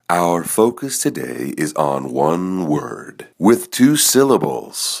Our focus today is on one word with 2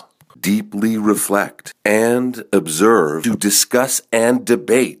 syllables. Deeply reflect and observe to discuss and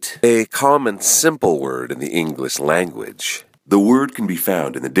debate. A common, simple word in the English language. The word can be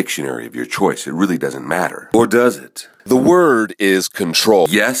found in the dictionary of your choice. It really doesn't matter. Or does it? The word is control.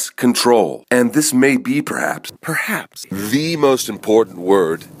 Yes, control. And this may be perhaps, the most important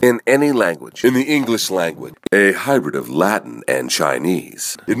word in any language, in the English language, a hybrid of Latin and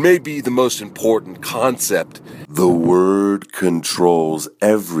Chinese. It may be the most important concept. The word controls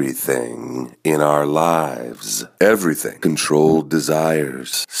everything in our lives. Everything. Controlled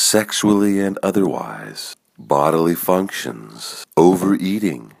desires, sexually and otherwise. Bodily functions,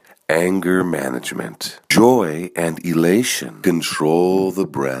 overeating, anger management, joy and elation, control the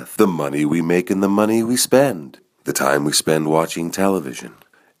breath, the money we make and the money we spend, the time we spend watching television,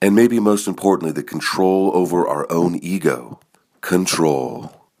 and maybe most importantly, the control over our own ego.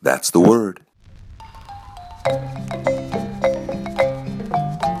 Control. That's the word.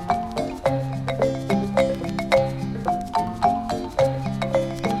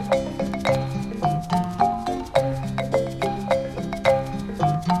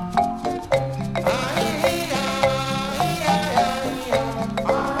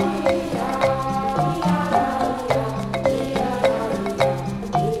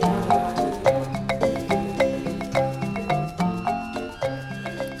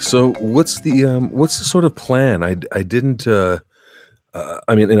 So what's the sort of plan? I didn't I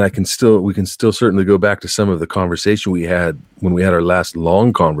mean, and we can still certainly go back to some of the conversation we had when we had our last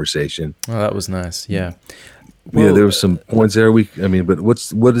long conversation. Oh, that was nice. Yeah. Well, there were some points there. But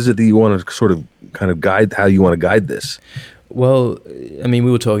what is it that you want to sort of kind of guide, how you want to guide this? Well, I mean,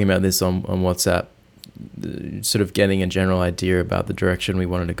 we were talking about this on WhatsApp, sort of getting a general idea about the direction we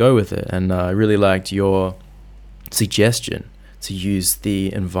wanted to go with it. And I really liked your suggestion to use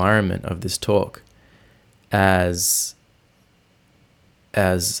the environment of this talk as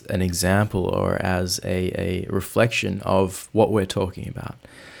an example or as a reflection of what we're talking about.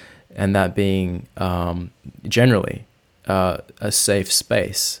 And that being generally a safe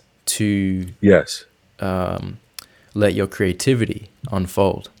space to let your creativity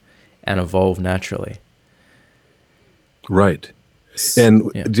unfold and evolve naturally. Right. And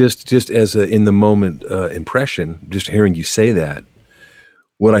just as a in the moment impression, just hearing you say that,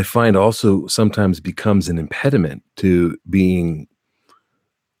 what I find also sometimes becomes an impediment to being,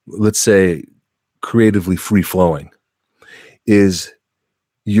 let's say, creatively free flowing, is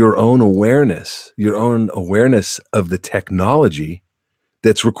your own awareness of the technology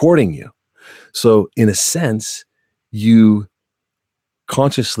that's recording you. So in a sense, you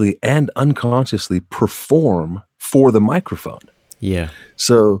consciously and unconsciously perform for the microphone. Yeah.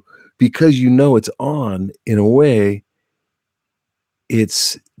 So because you know it's on, in a way,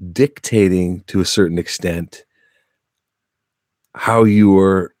 it's dictating to a certain extent how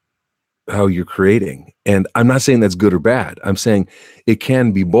you're creating. And I'm not saying that's good or bad. I'm saying it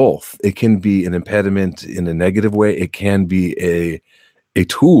can be both. It can be an impediment in a negative way. It can be a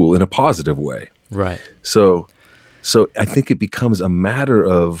tool in a positive way. Right. So I think it becomes a matter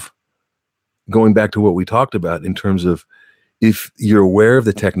of going back to what we talked about in terms of, if you're aware of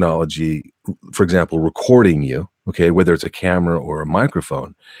the technology, for example, recording you, okay, whether it's a camera or a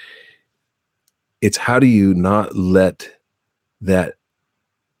microphone, it's how do you not let that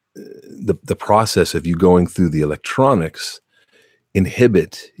the process of you going through the electronics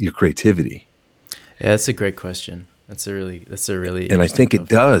inhibit your creativity? Yeah, that's a great question. That's a really And I think it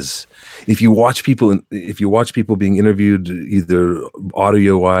does. If you watch people being interviewed either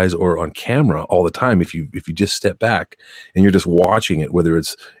audio wise or on camera all the time, if you just step back and you're just watching it, whether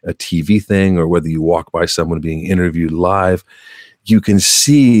it's a TV thing or whether you walk by someone being interviewed live, you can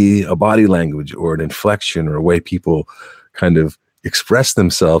see a body language or an inflection or a way people kind of express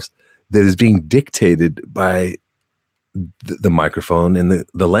themselves that is being dictated by the microphone and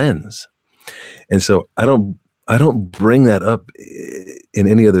the lens. And so I don't bring that up in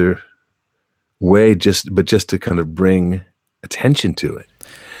any other way, just to kind of bring attention to it.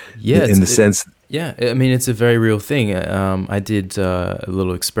 Yeah, in the sense. Yeah, I mean, it's a very real thing. I did a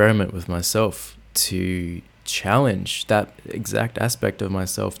little experiment with myself to challenge that exact aspect of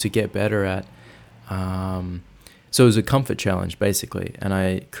myself to get better at. So it was a comfort challenge, basically. And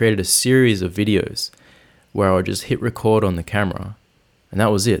I created a series of videos where I would just hit record on the camera. And that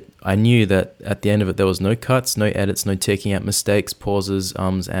was it. I knew that at the end of it, there was no cuts, no edits, no taking out mistakes, pauses,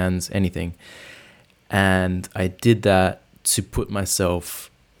 ands, anything. And I did that to put myself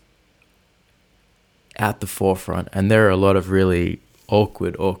at the forefront. And there are a lot of really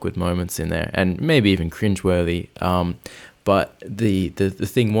awkward moments in there, and maybe even cringeworthy. But the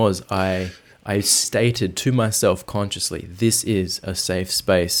thing was, I stated to myself consciously, this is a safe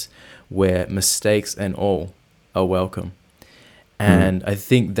space where mistakes and all are welcome. And I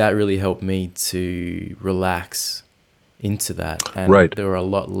think that really helped me to relax into that. And Right. there were a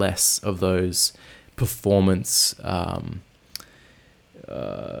lot less of those performance,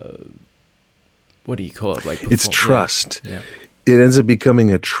 what do you call it? Like It's trust. Yeah. It ends up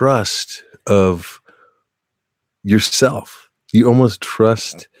becoming a trust of yourself. You almost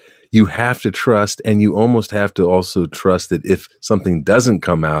trust, you have to trust, and you almost have to also trust that if something doesn't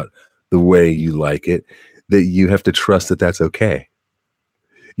come out the way you like it, that you have to trust that that's okay.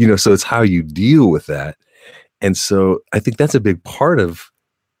 You know, so it's how you deal with that. And so I think that's a big part of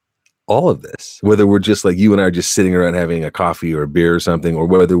all of this, whether we're just like you and I are just sitting around having a coffee or a beer or something, or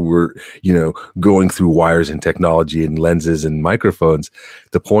whether we're, you know, going through wires and technology and lenses and microphones.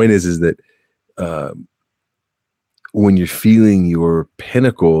 The point is that when you're feeling your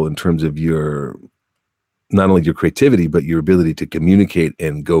pinnacle in terms of your, not only your creativity, but your ability to communicate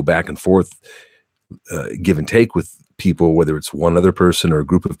and go back and forth, give and take with people, whether it's one other person or a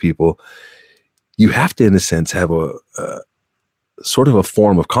group of people, you have to, in a sense, have a sort of a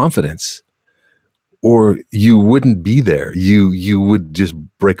form of confidence, or you wouldn't be there. You would just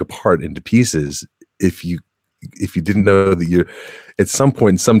break apart into pieces if you didn't know that you're at some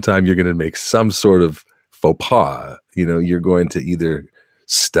point, sometime you're going to make some sort of faux pas. You know, you're going to either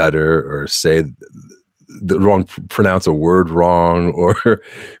stutter or say the wrong, pronounce a word wrong, or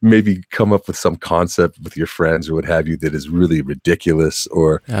maybe come up with some concept with your friends or what have you that is really ridiculous,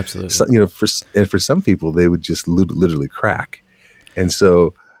 or Absolutely. you know, for some people they would just literally crack. And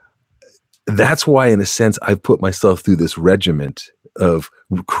so that's why, in a sense, I've put myself through this regiment of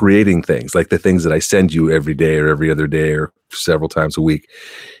creating things like the things that I send you every day or every other day or several times a week.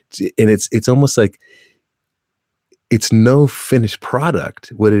 And it's almost like it's no finished product.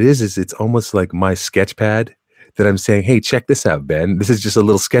 What it is it's almost like my sketch pad that I'm saying, hey, check this out, Ben. This is just a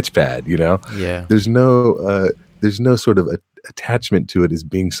little sketch pad, you know? Yeah. There's no sort of attachment to it as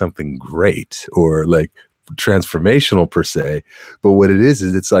being something great or like transformational per se. But what it is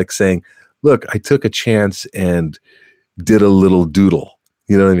it's like saying, look, I took a chance and did a little doodle.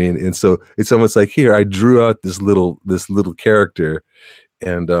 You know what I mean? And so it's almost like, here, I drew out this little character,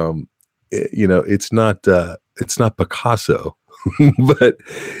 and you know, it's not Picasso, but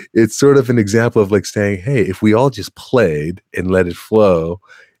it's sort of an example of like saying, hey, if we all just played and let it flow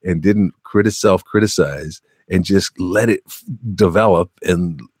and didn't self-criticize and just let it develop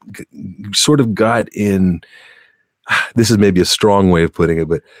and sort of got in, this is maybe a strong way of putting it,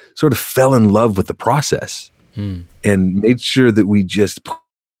 but sort of fell in love with the process and made sure that we just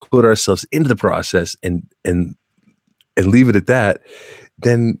put ourselves into the process and leave it at that,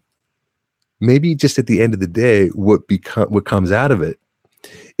 then maybe just at the end of the day, what comes out of it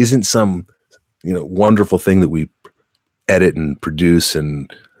isn't some, you know, wonderful thing that we edit and produce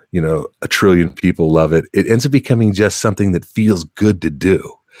and, you know, a trillion people love it. It ends up becoming just something that feels good to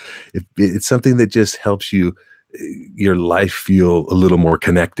do. It's something that just helps your life feel a little more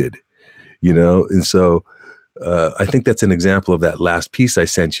connected, you know? And so I think that's an example of that last piece I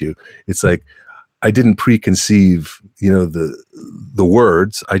sent you. It's like, I didn't preconceive, you know, the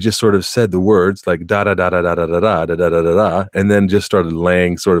words. I just sort of said the words like da da da da da da da da da da da da, and then just started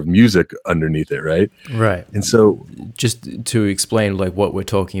laying sort of music underneath it, right? Right. And so, just to explain like what we're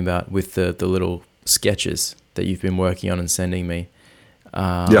talking about with the little sketches that you've been working on and sending me,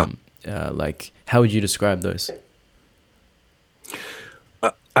 like how would you describe those?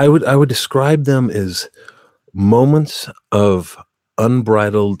 I would describe them as moments of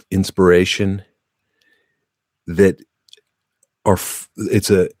unbridled inspiration that are it's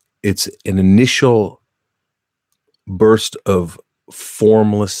an initial burst of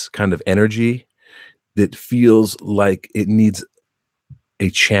formless kind of energy that feels like it needs a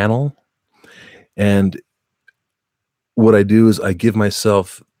channel. And what I do is I give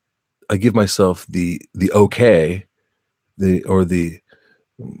myself the okay,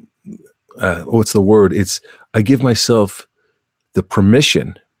 what's the word? I give myself the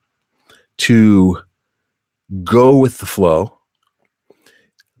permission to go with the flow.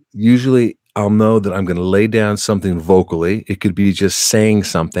 Usually I'll know that I'm going to lay down something vocally. It could be just saying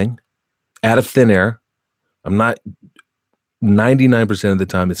something out of thin air. I'm not 99% of the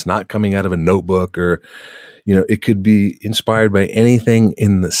time, it's not coming out of a notebook, or, you know, it could be inspired by anything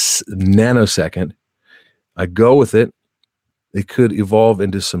in the nanosecond. I go with it. It could evolve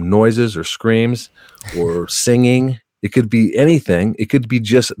into some noises or screams or singing. It could be anything. It could be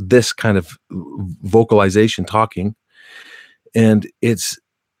just this kind of vocalization, talking. And it's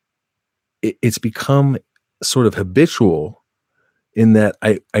become sort of habitual in that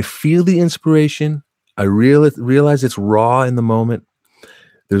I feel the inspiration. I realize it's raw in the moment.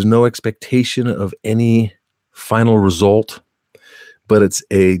 There's no expectation of any final result, but it's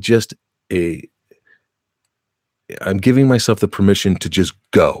I'm giving myself the permission to just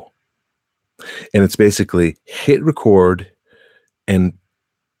go. And it's basically hit record and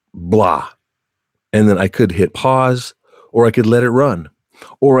blah. And then I could hit pause, or I could let it run,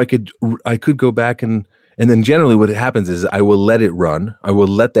 or I could go back and then generally what happens is I will let it run. I will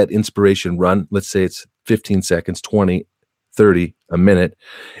let that inspiration run. Let's say it's 15 seconds, 20, 30, a minute.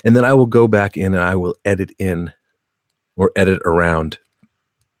 And then I will go back in and I will edit in or edit around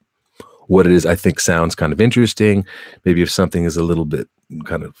what it is I think sounds kind of interesting. Maybe if something is a little bit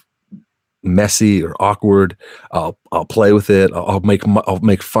kind of messy or awkward, I'll play with it. I'll make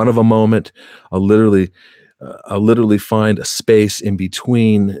fun of a moment. I'll literally find a space in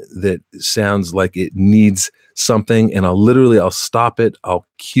between that sounds like it needs something, and I'll stop it, I'll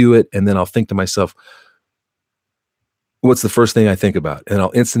cue it, and then I'll think to myself, what's the first thing I think about? And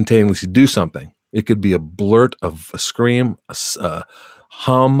I'll instantaneously do something. It could be a blurt of a scream, a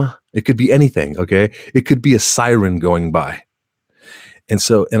hum. It could be anything, okay? It could be a siren going by. And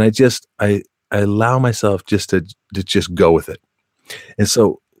so, and I allow myself just to just go with it. And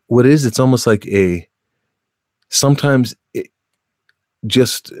so what it is, it's almost like sometimes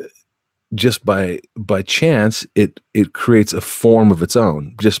just by chance, it creates a form of its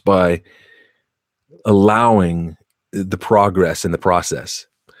own just by allowing the progress in the process.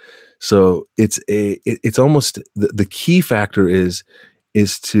 So it's almost the key factor is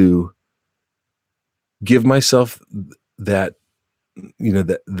to give myself that,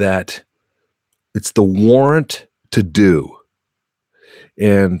 that it's the warrant to do.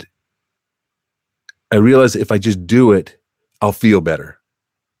 And I realize if I just do it, I'll feel better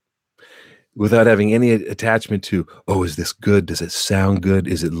without having any attachment to, oh, is this good? Does it sound good?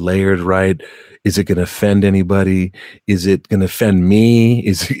 Is it layered right? Is it going to offend anybody? Is it going to offend me?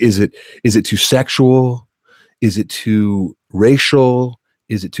 Is it too sexual? Is it too racial?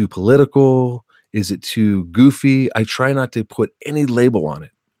 Is it too political? Is it too goofy? I try not to put any label on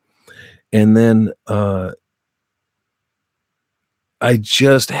it. And then I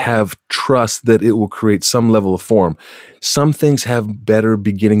just have trust that it will create some level of form. Some things have better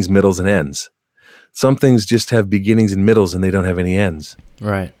beginnings, middles, and ends. Some things just have beginnings and middles and they don't have any ends.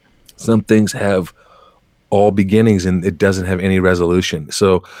 Right. Some things have all beginnings and it doesn't have any resolution.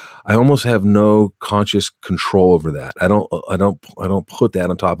 So I almost have no conscious control over that. I don't put that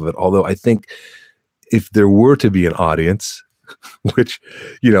on top of it. Although I think if there were to be an audience, which,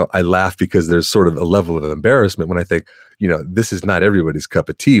 I laugh because there's sort of a level of embarrassment when I think, this is not everybody's cup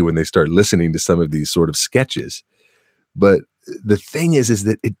of tea when they start listening to some of these sort of sketches. But the thing is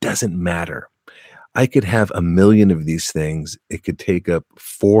that it doesn't matter. I could have 1 million of these things. It could take up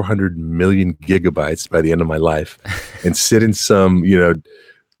 400 million gigabytes by the end of my life and sit in some,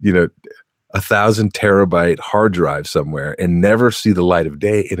 1,000 terabyte hard drive somewhere and never see the light of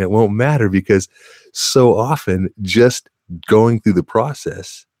day. And it won't matter because so often just going through the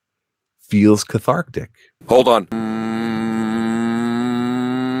process feels cathartic. Hold on.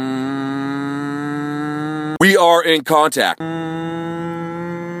 We are in contact.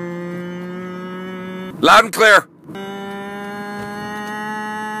 Loud and clear.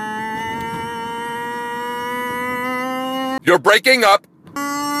 You're breaking up.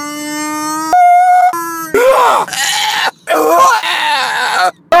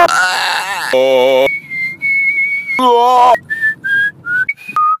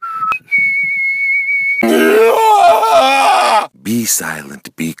 Be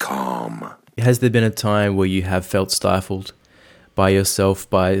silent, be calm. Has there been a time where you have felt stifled by yourself,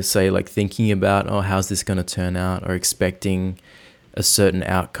 by, say, like thinking about, oh, how's this going to turn out, or expecting a certain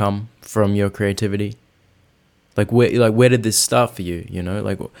outcome from your creativity? Like where did this start for you?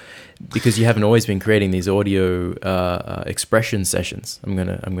 Because you haven't always been creating these audio expression sessions. I'm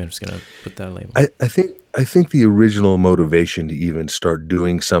just gonna put that label. I think the original motivation to even start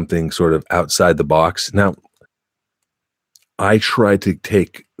doing something sort of outside the box. Now, I try to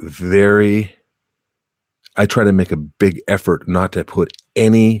make a big effort not to put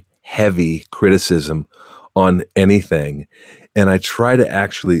any heavy criticism on anything. And I try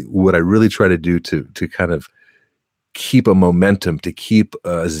to what I really try to do to kind of keep a momentum, to keep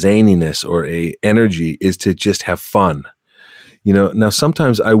a zaniness or a energy is to just have fun. Now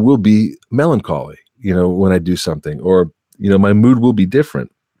sometimes I will be melancholy, when I do something, or, my mood will be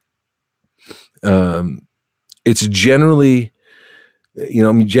different. It's generally,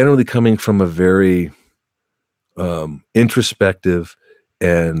 I'm generally coming from a very introspective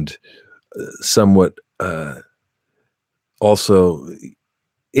and somewhat also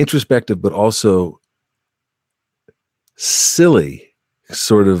introspective, but also silly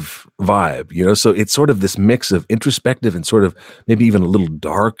sort of vibe, you know? So it's sort of this mix of introspective and sort of maybe even a little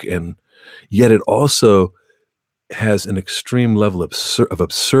dark, and yet it also has an extreme level of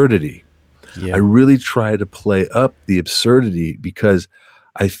absurdity. Yeah. I really try to play up the absurdity because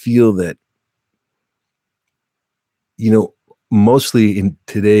I feel that, you know, mostly in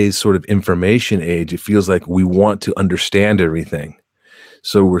today's sort of information age, it feels like we want to understand everything.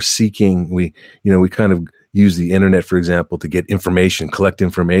 So we're seeking, we kind of use the internet, for example, to get information, collect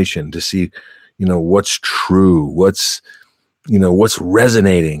information, to see, you know, what's true, what's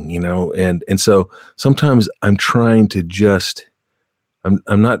resonating, and so sometimes I'm trying to just,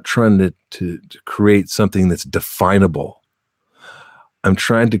 I'm not trying to create something that's definable. I'm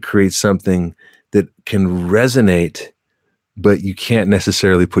trying to create something that can resonate, but you can't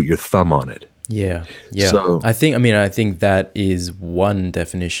necessarily put your thumb on it. Yeah. So, I think that is one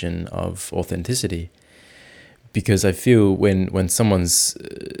definition of authenticity, because I feel when someone's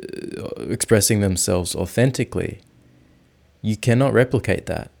expressing themselves authentically, you cannot replicate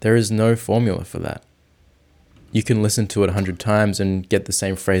that. There is no formula for that. You can listen to it 100 times and get the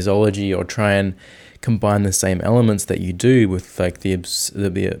same phraseology, or try and combine the same elements that you do with like the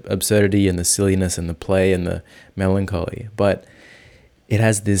absurdity and the silliness and the play and the melancholy. But it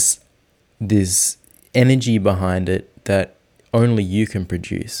has this energy behind it that only you can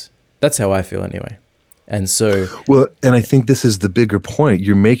produce. That's how I feel anyway. And so, well, and I think this is the bigger point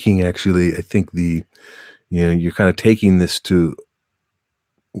you're making, actually. I think you're kind of taking this to,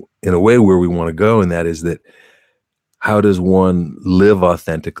 in a way, where we want to go, and that is that how does one live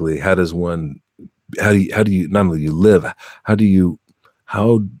authentically? How do you not only you live, how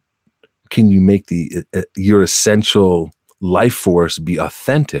can you make your essential life force be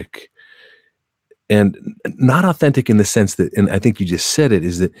authentic? And not authentic in the sense that, and I think you just said it,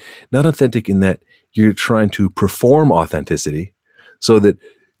 is that not authentic in that you're trying to perform authenticity so that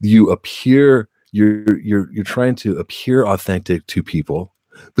you appear, you're trying to appear authentic to people,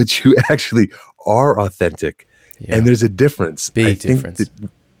 but you actually are authentic. Yeah. And there's a difference. Big difference.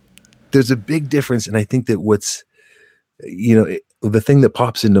 There's a big difference. And I think that what's, the thing that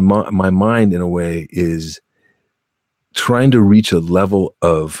pops into my mind in a way is trying to reach a level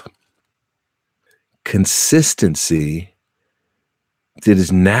of consistency that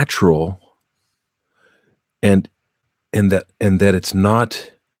is natural, and that it's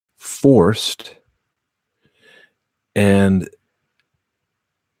not forced, and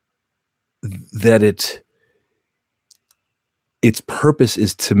that its purpose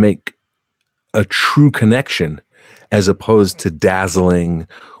is to make a true connection as opposed to dazzling.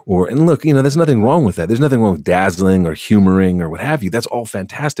 And look, there's nothing wrong with that. There's nothing wrong with dazzling or humoring or what have you. That's all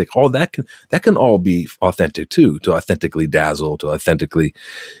fantastic. All that can all be authentic too, to authentically dazzle, to authentically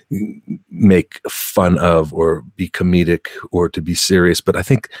make fun of, or be comedic, or to be serious. But I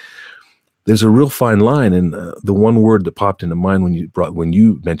think there's a real fine line. And the one word that popped into mind when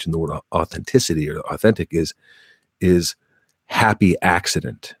you mentioned the word authenticity or authentic is happy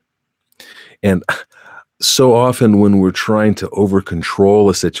accident. And so often when we're trying to over control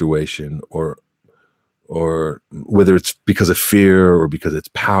a situation, or whether it's because of fear or because it's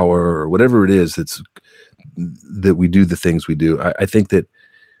power or whatever it is that we do the things we do, I think that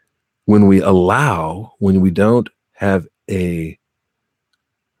when we don't have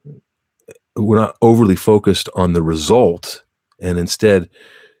we're not overly focused on the result, and instead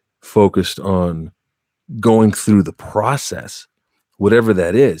focused on going through the process, whatever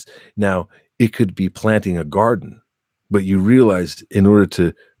that is. Now, it could be planting a garden, but you realize in order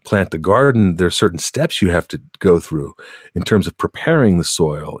to plant the garden, there are certain steps you have to go through in terms of preparing the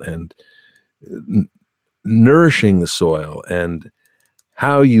soil and nourishing the soil, and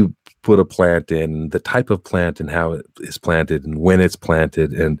how you put a plant in, the type of plant and how it is planted and when it's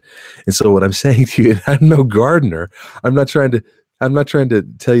planted. And so what I'm saying to you, I'm no gardener. I'm not trying to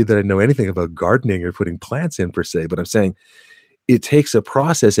tell you that I know anything about gardening or putting plants in per se, but I'm saying it takes a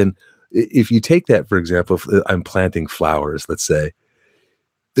process. And if you take that, for example, if I'm planting flowers, let's say,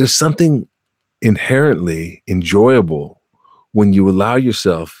 there's something inherently enjoyable when you allow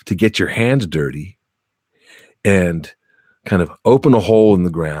yourself to get your hands dirty and kind of open a hole in the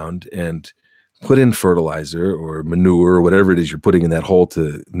ground and put in fertilizer or manure or whatever it is you're putting in that hole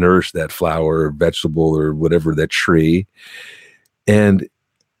to nourish that flower or vegetable or whatever, that tree. And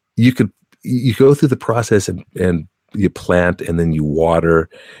you go through the process and you plant, and then you water,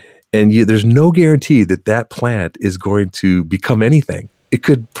 and there's no guarantee that plant is going to become anything. It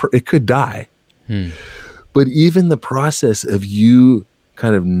could die. But even the process of you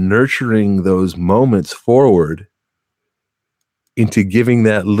kind of nurturing those moments forward into giving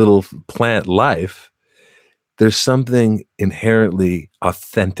that little plant life, there's something inherently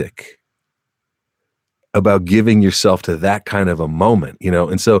authentic about giving yourself to that kind of a moment, you know?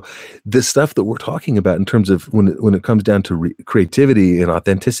 And so this stuff that we're talking about in terms of when it comes down to creativity and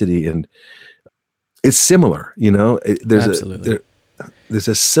authenticity, and it's similar, you know, there's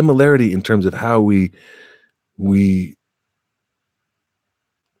a similarity in terms of how we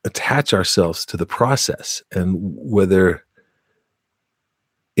attach ourselves to the process, and whether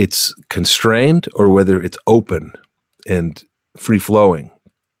it's constrained or whether it's open and free flowing.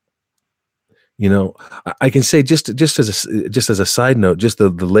 You know, I can say just as a side note, just the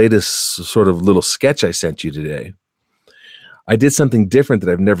latest sort of little sketch I sent you today, I did something different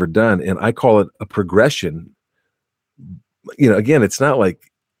that I've never done, and I call it a progression. You know, again, it's not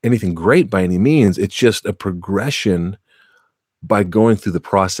like anything great by any means. It's just a progression by going through the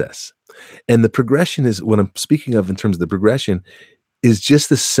process. And the progression is, what I'm speaking of in terms of the progression, is just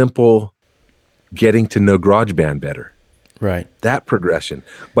the simple getting to know GarageBand better. Right. That progression,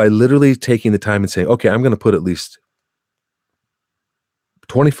 by literally taking the time and saying, okay, I'm going to put at least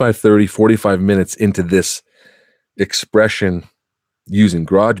 25, 30, 45 minutes into this expression using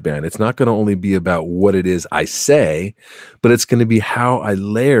GarageBand. It's not going to only be about what it is I say, but it's going to be how I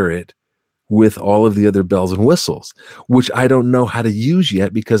layer it with all of the other bells and whistles, which I don't know how to use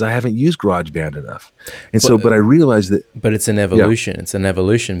yet because I haven't used GarageBand enough. And but I realized that. But it's an evolution. Yeah. It's an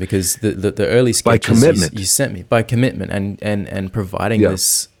evolution because the early sketches you sent me, by commitment and providing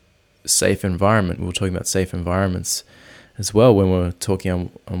this safe environment. We were talking about safe environments as well when we were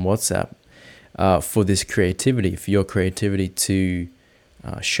talking on WhatsApp, for this creativity, for your creativity to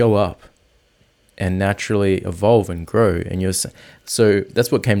show up and naturally evolve and grow. And so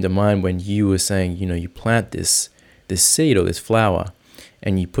that's what came to mind when you were saying, you know, you plant this seed or this flower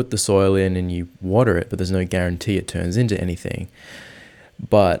and you put the soil in and you water it, but there's no guarantee it turns into anything.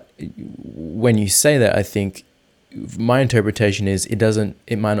 But when you say that, I think my interpretation is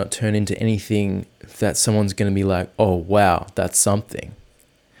it might not turn into anything that someone's going to be like, oh, wow, that's something.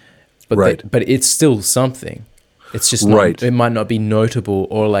 But right. But it's still something. It's just not, right. It might not be notable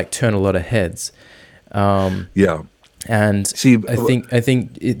or like turn a lot of heads. Yeah. And I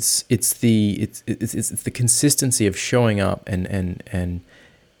think it's the consistency of showing up and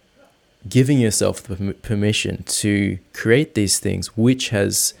giving yourself the permission to create these things, which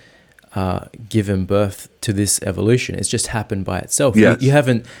has given birth to this evolution. It's just happened by itself. Yes. You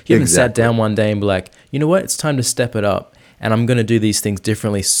haven't sat down one day and be like, you know what, it's time to step it up, and I'm going to do these things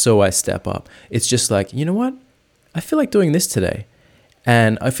differently, so I step up. It's just like, you know what, I feel like doing this today.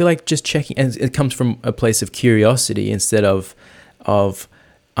 And I feel like just checking, and it comes from a place of curiosity instead of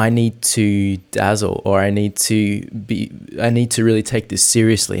I need to dazzle, or I need to really take this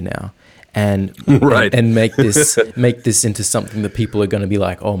seriously now, and right. and make this into something that people are going to be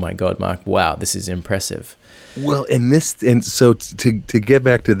like, oh my God, Mark, wow, this is impressive. Well, and so to get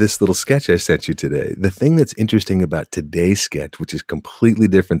back to this little sketch I sent you today, the thing that's interesting about today's sketch, which is completely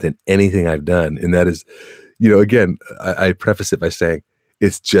different than anything I've done, and that is, you know, again, I preface it by saying,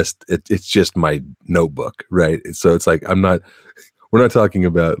 it's just my notebook, right? So it's like we're not talking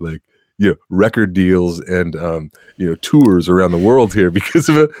about like, you know, record deals and you know, tours around the world here because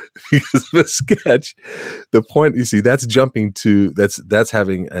of a sketch. The point, you see, that's jumping to that's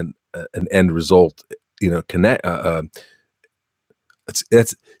having an end result, you know, connect.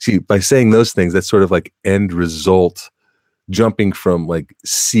 That's see, by saying those things, that's sort of like end result, jumping from like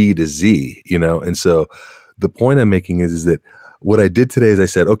C to Z, you know. And so the point I'm making is that what I did today is I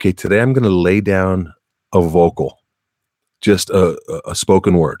said, okay, today I'm going to lay down a vocal, just a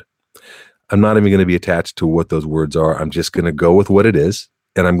spoken word. I'm not even going to be attached to what those words are. I'm just going to go with what it is,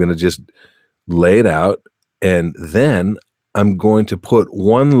 and I'm going to just lay it out, and then I'm going to put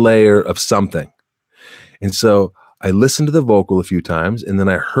one layer of something. And so I listened to the vocal a few times, and then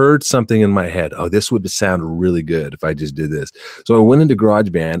I heard something in my head. Oh, this would sound really good if I just did this. So I went into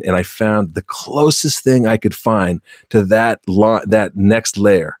GarageBand, and I found the closest thing I could find to that next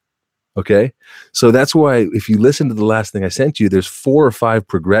layer. Okay? So that's why if you listen to the last thing I sent you, there's 4 or 5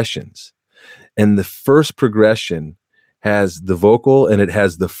 progressions. And the first progression has the vocal, and it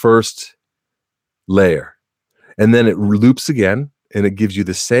has the first layer. And then it loops again, and it gives you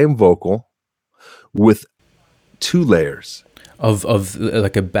the same vocal with 2 layers of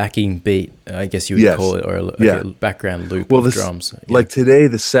like a backing beat, I guess you would call it, or a background loop of drums. Yeah. Like today,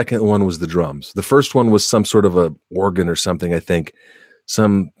 the second one was the drums. The first one was some sort of a organ or something, I think,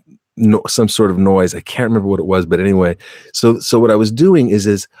 some sort of noise. I can't remember what it was, but anyway. So what I was doing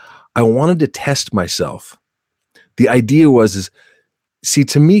is I wanted to test myself. The idea was See,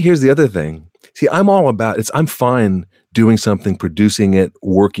 to me, here's the other thing. See, I'm all about it. I'm fine doing something, producing it,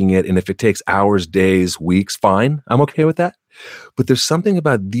 working it. And if it takes hours, days, weeks, fine. I'm okay with that. But there's something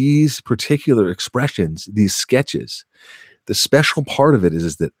about these particular expressions, these sketches. The special part of it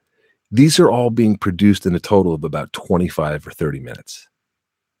is that these are all being produced in a total of about 25 or 30 minutes.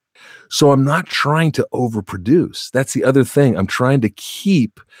 So I'm not trying to overproduce. That's the other thing. I'm trying to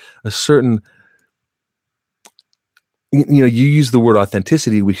keep a certain, you use the word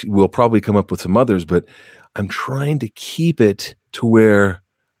authenticity. We'll probably come up with some others, but I'm trying to keep it to where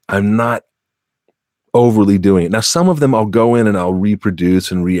I'm not overly doing it. Now, some of them I'll go in and I'll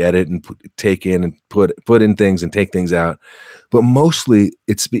reproduce and re-edit and take in and put in things and take things out. But mostly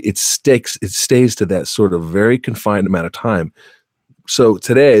it stays to that sort of very confined amount of time. So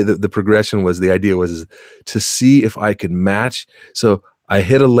today the progression was, the idea was to see if I could match. So I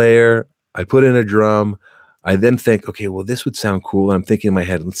hit a layer, I put in a drum, I then think, okay, well, this would sound cool. I'm thinking in my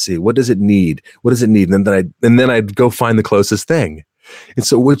head, let's see, what does it need? What does it need? And then I'd go find the closest thing. And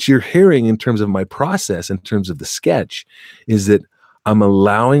so what you're hearing in terms of my process, in terms of the sketch, is that I'm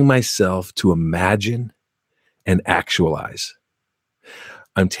allowing myself to imagine and actualize.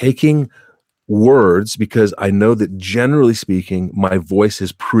 I'm taking words because I know that generally speaking, my voice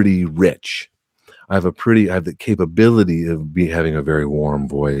is pretty rich. I have the capability of having a very warm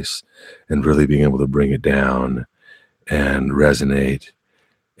voice and really being able to bring it down and resonate.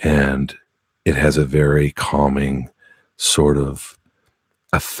 And it has a very calming sort of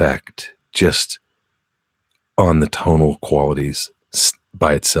effect just on the tonal qualities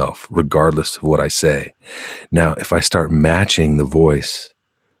by itself, regardless of what I say. Now, if I start matching the voice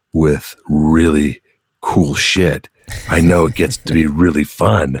with really cool shit, I know it gets to be really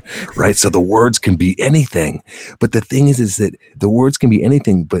fun, right? So the words can be anything. But the thing is that the words can be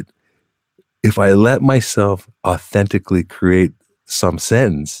anything, but if I let myself authentically create some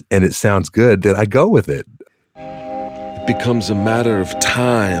sentence and it sounds good, then I go with it. It becomes a matter of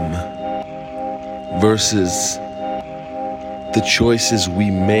time versus the choices we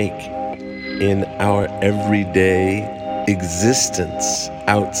make in our everyday existence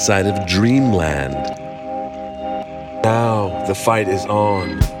outside of dreamland. Now the fight is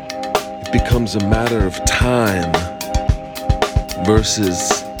on. It becomes a matter of time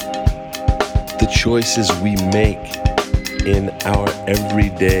versus the choices we make in our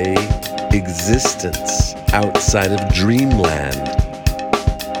everyday existence outside of dreamland.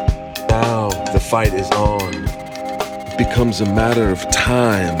 Now the fight is on. It becomes a matter of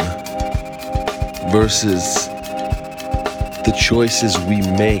time versus the choices we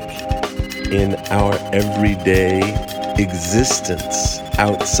make in our everyday existence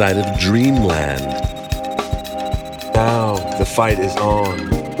outside of dreamland. Now the fight is on.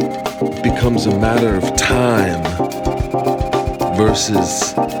 It becomes a matter of time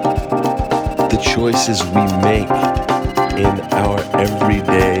versus the choices we make in our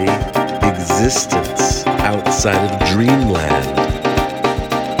everyday existence outside of dreamland.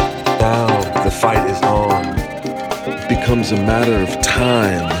 Now the fight is on. It becomes a matter of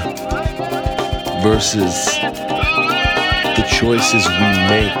time versus the choices we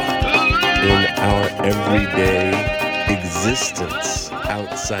make in our everyday existence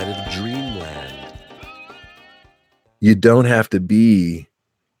outside of dreamland. You don't have to be,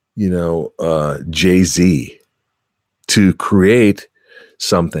 Jay-Z to create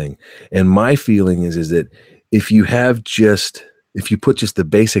something. And my feeling is that if you put just the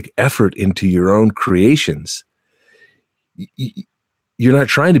basic effort into your own creations, you're not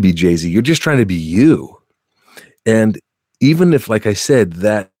trying to be Jay-Z, you're just trying to be you. And even if, like I said,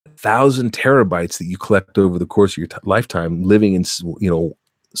 that 1,000 terabytes that you collect over the course of your lifetime living in,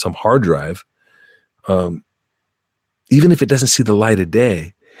 some hard drive, even if it doesn't see the light of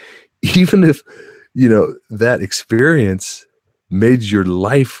day, even if, that experience made your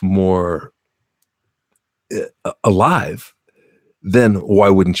life more alive, then why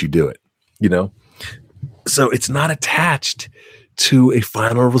wouldn't you do it? So it's not attached to a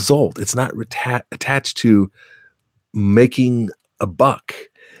final result. It's not attached to making a buck.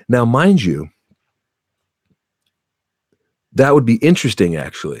 Now, mind you, that would be interesting,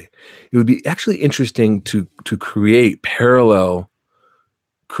 actually. It would be actually interesting to create parallel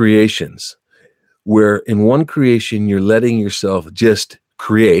creations where in one creation, you're letting yourself just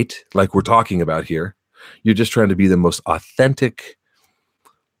create, like we're talking about here. You're just trying to be the most authentic,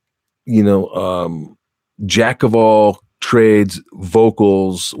 jack of all trades,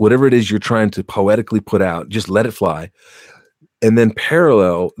 vocals, whatever it is you're trying to poetically put out, just let it fly. And then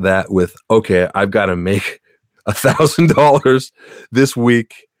parallel that with, okay, I've got to make $1,000 this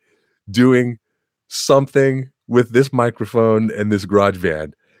week doing something with this microphone and this garage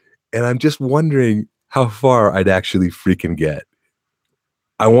band. And I'm just wondering how far I'd actually freaking get.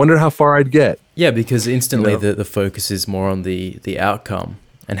 I wonder how far I'd get. Yeah, because instantly the focus is more on the outcome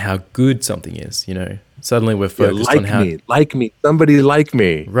and how good something is, you know. Suddenly we're focused on how... Like me. Somebody like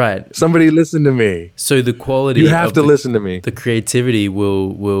me. Right. Somebody listen to me. So the quality... You have to listen to me. The creativity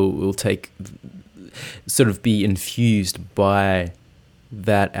will take... sort of be infused by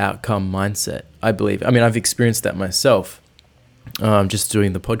that outcome mindset, I believe. I mean, I've experienced that myself. Just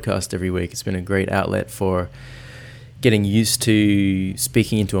doing the podcast every week. It's been a great outlet for getting used to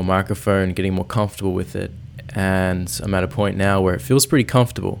speaking into a microphone, getting more comfortable with it. And I'm at a point now where it feels pretty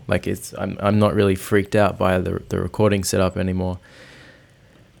comfortable. Like I'm not really freaked out by the recording setup anymore.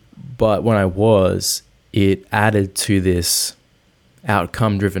 But when I was, it added to this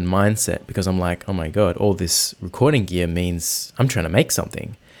outcome-driven mindset, because I'm like, oh my God, all this recording gear means I'm trying to make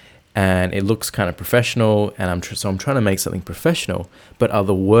something. And it looks kind of professional, and so I'm trying to make something professional. But are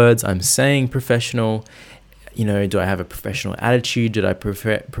the words I'm saying professional? You know, do I have a professional attitude? Did I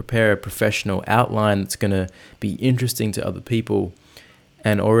prepare a professional outline that's going to be interesting to other people?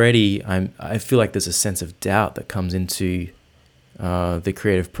 And already I feel like there's a sense of doubt that comes into the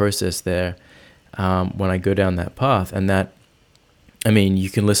creative process there when I go down that path. And that, I mean, you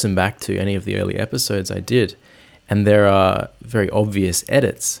can listen back to any of the early episodes I did, and there are very obvious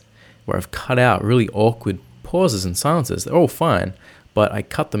edits where I've cut out really awkward pauses and silences. They're all fine, but I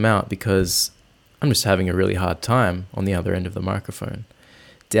cut them out because I'm just having a really hard time on the other end of the microphone,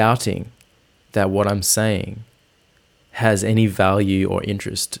 doubting that what I'm saying has any value or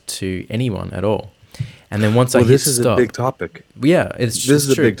interest to anyone at all. And then once I hit this is stop, a big topic. Yeah, this is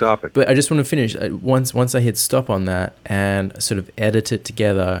a big topic. But I just want to finish. Once I hit stop on that and sort of edit it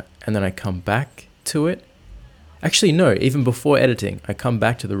together, and then I come back to it. Actually, no, even before editing, I come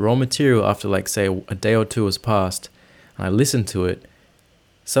back to the raw material after, like, say, a day or two has passed, and I listen to it.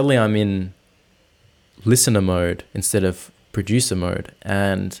 Suddenly I'm in listener mode instead of producer mode,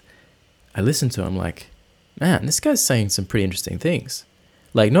 and I listen to it, I'm like, man, this guy's saying some pretty interesting things.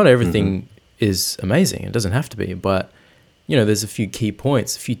 Like, not everything is amazing. It doesn't have to be, but, you know, there's a few key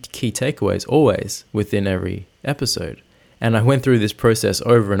points, a few key takeaways always within every episode. And I went through this process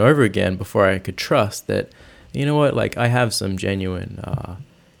over and over again before I could trust that, you know what, like, I have some genuine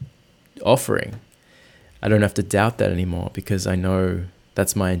offering. I don't have to doubt that anymore because I know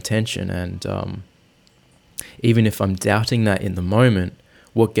that's my intention. And even if I'm doubting that in the moment,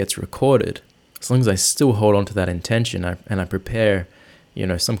 what gets recorded, as long as I still hold on to that intention and I prepare, you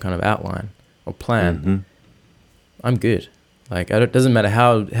know, some kind of outline or plan, I'm good. Like, it doesn't matter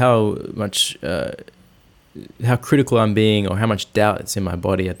how much, how critical I'm being or how much doubt it's in my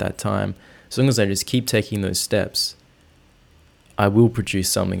body at that time. As long as I just keep taking those steps, I will produce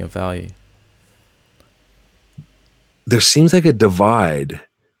something of value. There seems like a divide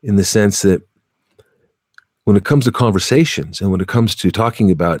in the sense that when it comes to conversations and when it comes to talking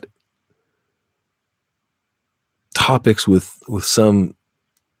about topics with some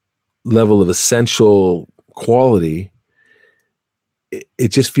level of essential quality,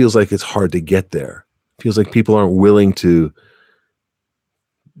 it just feels like it's hard to get there. It feels like people aren't willing to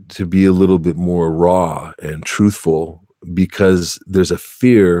be a little bit more raw and truthful because there's a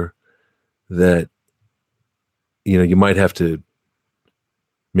fear that, you know, you might have to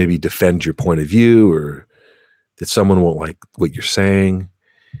maybe defend your point of view or that someone won't like what you're saying.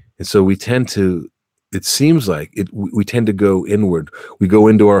 And so we tend to, it seems like we tend to go inward. We go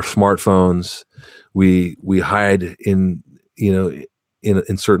into our smartphones. We hide in, you know,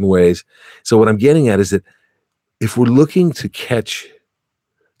 in certain ways. So what I'm getting at is that if we're looking to catch,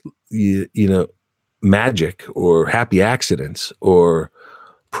 you know, magic or happy accidents or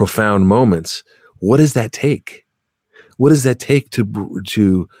profound moments, what does that take? What does that take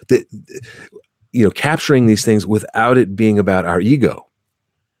to you know, capturing these things without it being about our ego?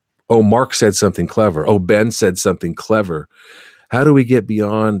 Oh, Mark said something clever. Oh, Ben said something clever. How do we get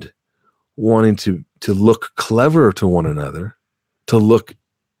beyond wanting to look clever to one another, to look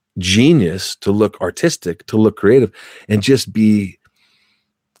genius, to look artistic, to look creative, and just be,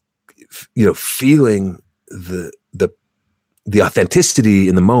 you know, feeling the authenticity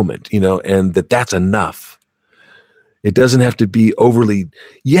in the moment, you know, and that's enough. It doesn't have to be overly,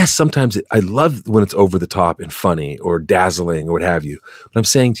 yes, sometimes I love when it's over the top and funny or dazzling or what have you. But I'm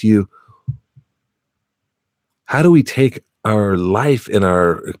saying to you, how do we take our life and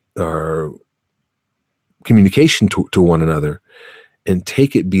our communication to one another and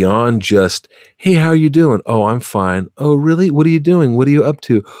take it beyond just, hey, how are you doing? Oh, I'm fine. Oh, really? What are you doing? What are you up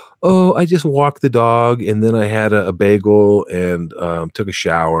to? Oh, I just walked the dog and then I had a bagel and took a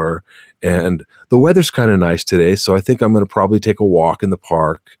shower and the weather's kind of nice today, so I think I'm going to probably take a walk in the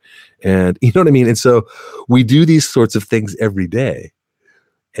park. And you know what I mean? And so we do these sorts of things every day.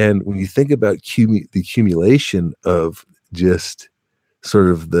 And when you think about the accumulation of just sort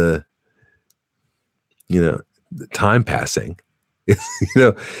of the time passing,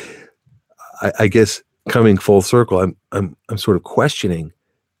 I guess coming full circle, I'm sort of questioning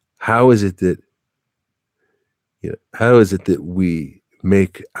how is it that we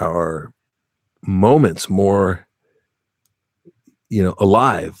make our moments more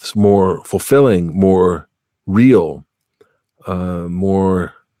alive, more fulfilling, more real,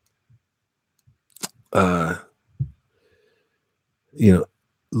 more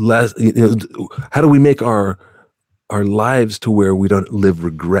less. How do we make our lives to where we don't live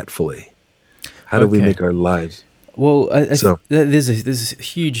regretfully? How do we make our lives? Well, there's a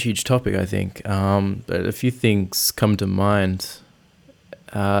huge topic, I think. But a few things come to mind.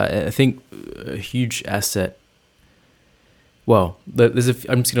 I think a huge asset. Well, I'm just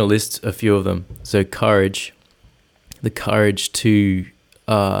going to list a few of them. So courage, the courage to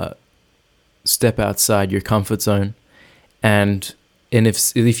step outside your comfort zone, and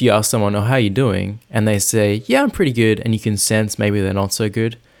if you ask someone, "Oh, how are you doing?" and they say, "Yeah, I'm pretty good," and you can sense maybe they're not so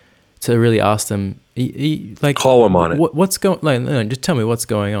good, to really ask them, like, call them on it. What's going? Like, no, just tell me what's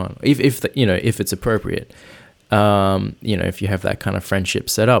going on. If it's appropriate, if you have that kind of friendship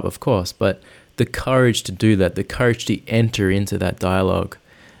set up, of course. But the courage to do that, the courage to enter into that dialogue,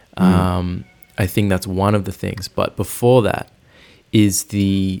 I think that's one of the things. But before that is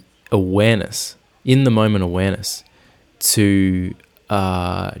the awareness, in the moment awareness, to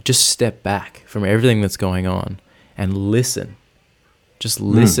just step back from everything that's going on and listen. Just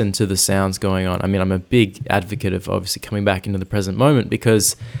listen to the sounds going on. I mean, I'm a big advocate of obviously coming back into the present moment,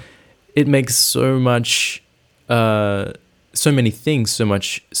 because it makes so many things so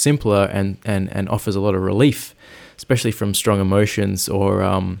much simpler and offers a lot of relief, especially from strong emotions or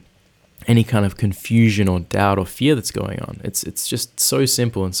any kind of confusion or doubt or fear that's going on. It's just so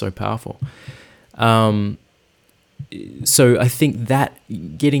simple and so powerful. So I think that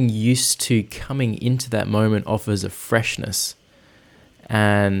getting used to coming into that moment offers a freshness,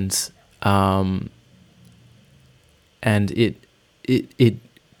 and it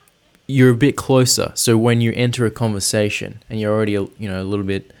you're a bit closer. So when you enter a conversation and you're already a little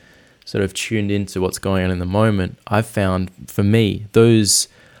bit sort of tuned into what's going on in the moment, I've found for me those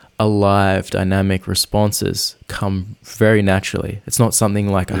alive, dynamic responses come very naturally. It's not something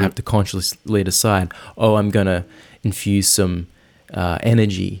like I have to consciously decide, oh, I'm gonna infuse some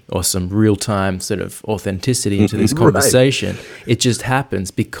energy or some real-time sort of authenticity into this conversation. Right. It just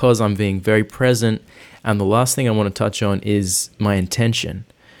happens because I'm being very present. And the last thing I want to touch on is my intention.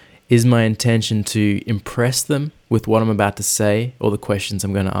 Is my intention to impress them with what I'm about to say or the questions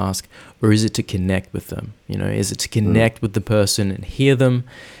I'm going to ask, or is it to connect with them? Is it to connect with the person and hear them,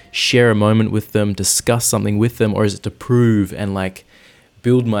 share a moment with them, discuss something with them, or is it to prove and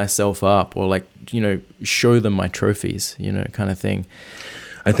build myself up, or show them my trophies, kind of thing?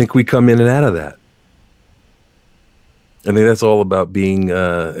 I think we come in and out of that. I think that's all about being,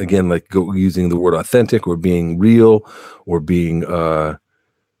 again, using the word authentic, or being real, or being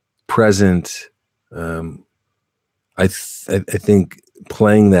present. I think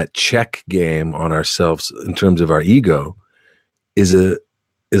playing that check game on ourselves in terms of our ego is a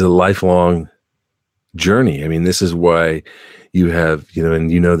lifelong journey. I mean, this is why you have, and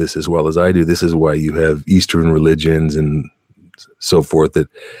this as well as I do, this is why you have Eastern religions and so forth that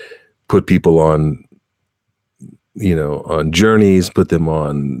put people on, on journeys, you put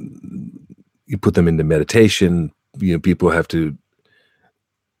them into meditation. People have to,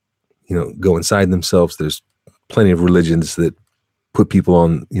 go inside themselves. There's plenty of religions that put people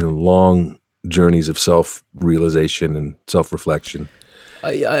on, long journeys of self-realization and self-reflection.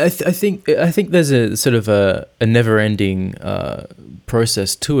 I think there's a sort of a never-ending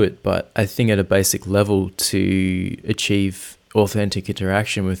process to it, but I think at a basic level, to achieve authentic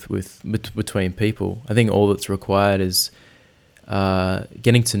interaction between people, I think all that's required is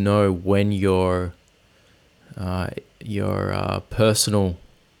getting to know when your personal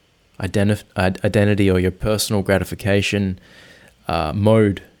identity or your personal gratification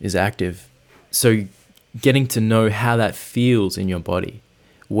mode is active. So getting to know how that feels in your body.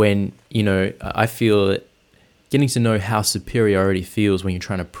 When, I feel it, getting to know how superiority feels when you're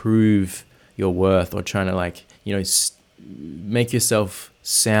trying to prove your worth, or trying to make yourself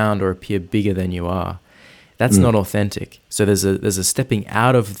sound or appear bigger than you are. That's not authentic. So there's a stepping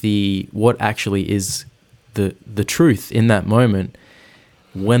out of what actually is the truth in that moment,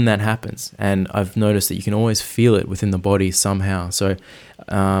 when that happens. And I've noticed that you can always feel it within the body somehow. So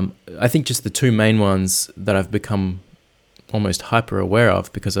I think just the two main ones that I've become almost hyper aware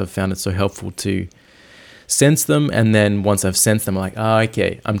of, because I've found it so helpful to sense them. And then once I've sensed them, I'm like, oh,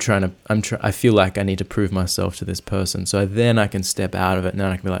 okay, I feel like I need to prove myself to this person. So then I can step out of it, and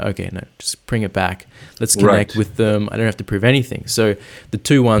then I can be like, okay, no, just bring it back. Let's connect with them. I don't have to prove anything. So the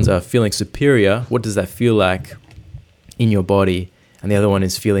two ones are feeling superior. What does that feel like in your body? And the other one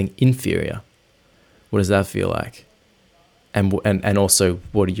is feeling inferior. What does that feel like? And also,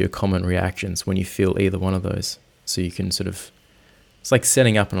 what are your common reactions when you feel either one of those? So you can sort of, it's like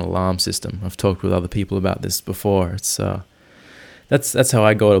setting up an alarm system. I've talked with other people about this before. It's that's how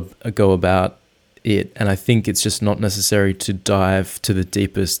I go about it. And I think it's just not necessary to dive to the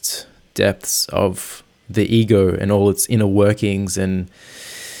deepest depths of the ego and all its inner workings and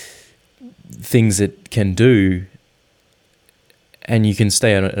things it can do. And you can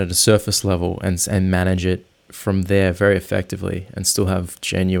stay at a surface level and manage it from there very effectively and still have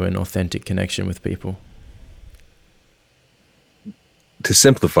genuine, authentic connection with people. To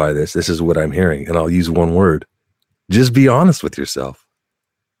simplify this is what I'm hearing, and I'll use one word: just be honest with yourself.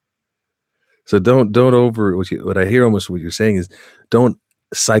 So don't what I hear almost what you're saying is, don't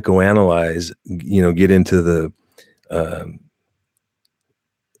psychoanalyze, get into the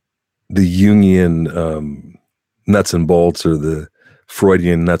Jungian nuts and bolts, or the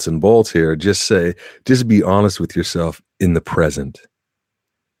Freudian nuts and bolts here. Just be honest with yourself in the present.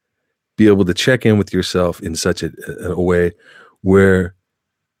 Be able to check in with yourself in such a way where,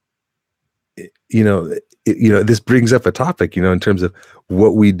 this brings up a topic, in terms of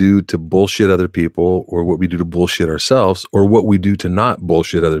what we do to bullshit other people, or what we do to bullshit ourselves, or what we do to not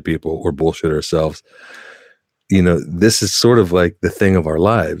bullshit other people or bullshit ourselves. This is sort of like the thing of our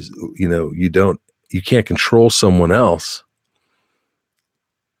lives. You can't control someone else.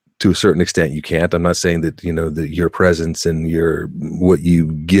 To a certain extent, you can't. I'm not saying that, that your presence and what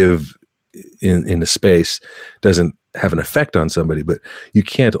you give in a space doesn't have an effect on somebody, but you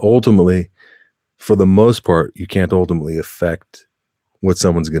can't ultimately, for the most part, affect what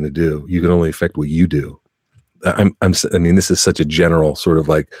someone's going to do. You can only affect what you do. This is such a general sort of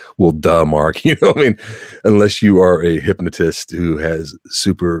like, well, duh, Mark, unless you are a hypnotist who has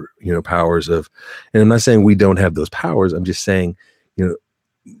super, powers and I'm not saying we don't have those powers. I'm just saying,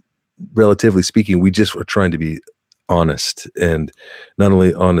 relatively speaking, we just are trying to be honest, and not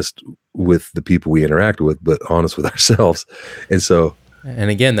only honest with the people we interact with, but honest with ourselves. And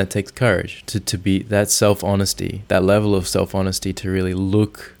again, that takes courage to be that self-honesty, that level of self-honesty, to really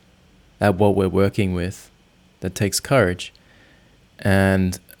look at what we're working with. That takes courage.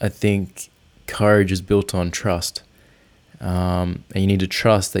 And I think courage is built on trust. And you need to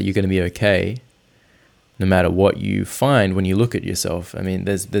trust that you're going to be okay no matter what you find when you look at yourself.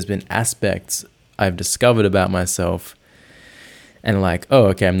 There's been aspects I've discovered about myself, and like, oh,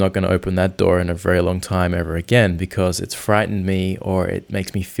 okay, I'm not going to open that door in a very long time ever again because it's frightened me, or it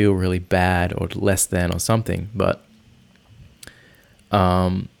makes me feel really bad or less than or something. But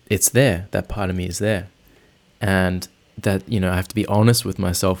it's there. That part of me is there. And that, I have to be honest with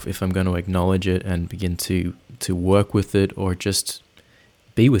myself if I'm going to acknowledge it and begin to work with it, or just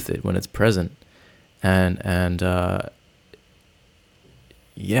be with it when it's present. And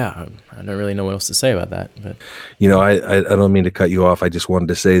yeah, I don't really know what else to say about that. But I don't mean to cut you off. I just wanted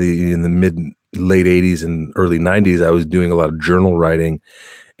to say that in the late 80s and early 90s, I was doing a lot of journal writing,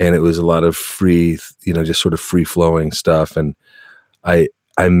 and it was a lot of free, just sort of free flowing stuff. And I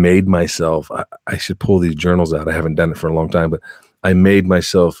made myself, I should pull these journals out. I haven't done it for a long time, but I made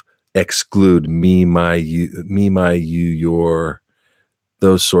myself exclude me, my, you, your,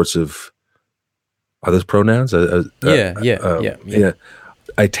 those sorts of, are those pronouns? Yeah.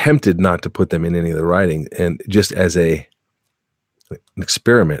 I attempted not to put them in any of the writing, and just as an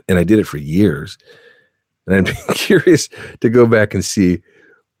experiment, and I did it for years. And I'm curious to go back and see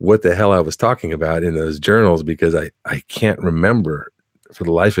what the hell I was talking about in those journals, because I can't remember for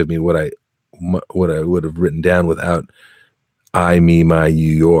the life of me what I would have written down without I, me, my,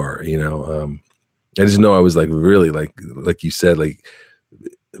 you, your. I just know I was like really like you said, like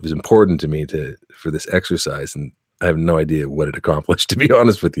it was important to me for this exercise, and I have no idea what it accomplished, to be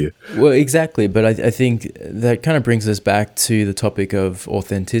honest with you. Well, exactly. But I think that kind of brings us back to the topic of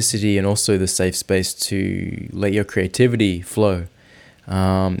authenticity, and also the safe space to let your creativity flow.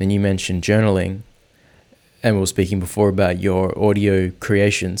 And you mentioned journaling, and we were speaking before about your audio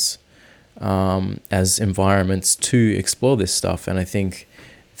creations as environments to explore this stuff. And I think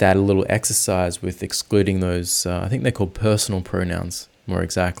that a little exercise with excluding those, I think they're called personal pronouns, more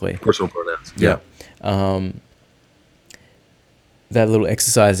exactly. Personal pronouns. Yeah. that little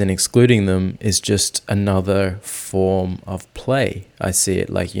exercise in excluding them is just another form of play. I see it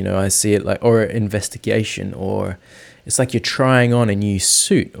like, I see it like, or investigation, or it's like you're trying on a new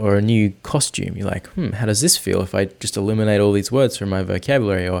suit or a new costume. You're like, how does this feel if I just eliminate all these words from my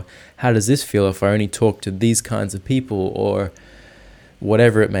vocabulary? Or how does this feel if I only talk to these kinds of people, or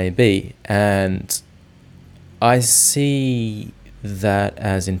whatever it may be? And I see that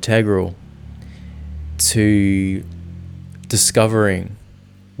as integral to discovering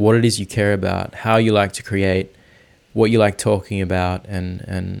what it is you care about, how you like to create, what you like talking about,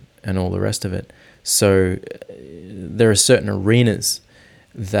 and all the rest of it. So there are certain arenas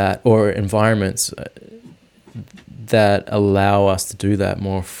or environments that allow us to do that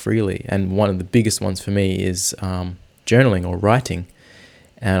more freely. And one of the biggest ones for me is journaling or writing.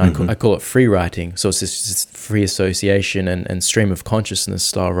 And I call it free writing. So it's just free association and stream of consciousness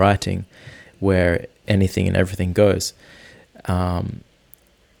style writing, where anything and everything goes.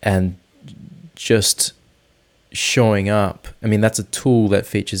 And just showing up. I mean, that's a tool that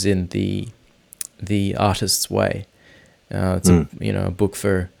features in the Artist's Way. It's a book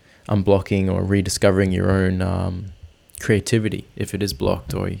for unblocking or rediscovering your own creativity if it is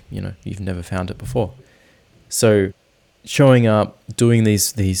blocked, or you've never found it before. So showing up, doing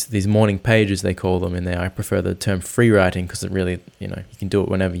these morning pages, they call them in there. I prefer the term free writing because it really, you can do it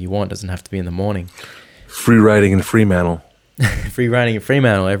whenever you want. It doesn't have to be in the morning. Free writing in Fremantle. Free writing in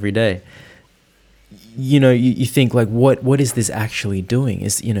Fremantle every day. You think like, what is this actually doing?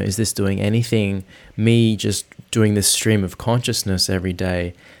 Is this doing anything? Me just doing this stream of consciousness every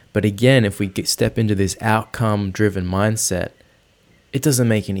day. But again, if we step into this outcome-driven mindset, it doesn't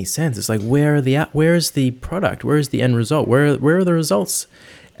make any sense. It's like, where is the product? Where is the end result? Where are the results?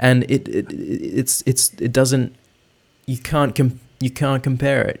 And it doesn't. You can't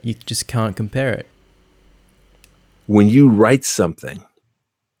compare it. You just can't compare it. When you write something,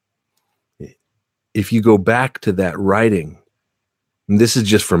 if you go back to that writing, and this is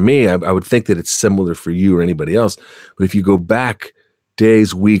just for me, I would think that it's similar for you or anybody else, but if you go back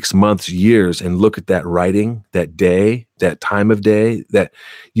days, weeks, months, years, and look at that writing, that day, that time of day, that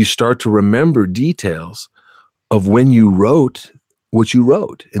you start to remember details of when you wrote what you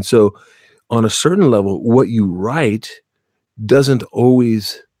wrote. And so on a certain level, what you write isn't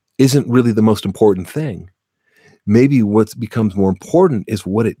really the most important thing. Maybe what becomes more important is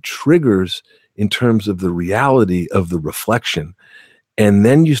what it triggers in terms of the reality of the reflection. And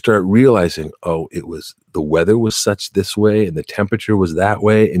then you start realizing, the weather was such this way and the temperature was that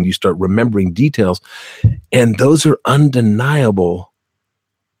way. And you start remembering details. And those are undeniable,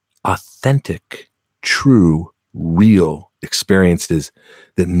 authentic, true, real experiences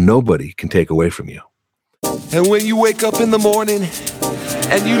that nobody can take away from you. And when you wake up in the morning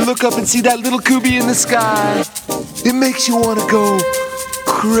and you look up and see that little Kubi in the sky, it makes you want to go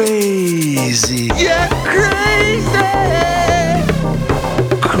crazy. Yeah, crazy.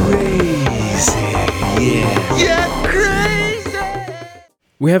 Crazy. Yeah, crazy.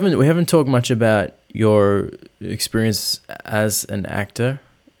 We haven't talked much about your experience as an actor,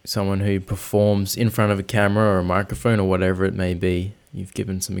 someone who performs in front of a camera or a microphone or whatever it may be. You've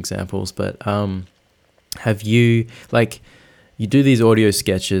given some examples, but have you, you do these audio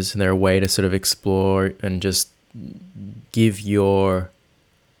sketches, and they're a way to sort of explore and just give your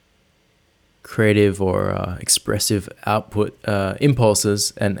creative or expressive output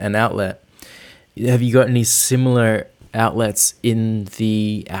impulses and an outlet. Have you got any similar outlets in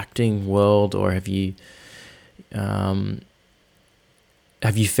the acting world, or have you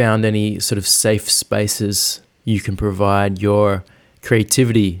found any sort of safe spaces you can provide your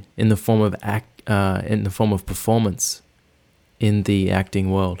creativity in the form of performance in the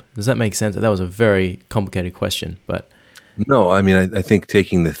acting world? Does that make sense? That was a very complicated question, but no, I mean, I think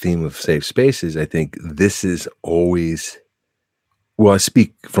taking the theme of safe spaces, I think this is always, well, I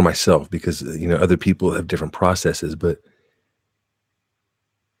speak for myself because, other people have different processes, but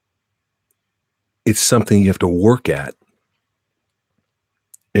it's something you have to work at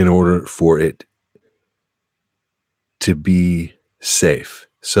in order for it to be safe.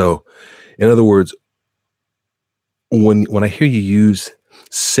 So, in other words, when I hear you use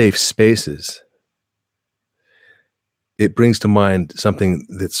safe spaces, it brings to mind something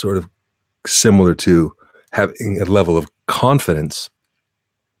that's sort of similar to having a level of confidence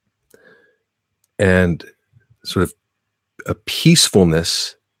and sort of a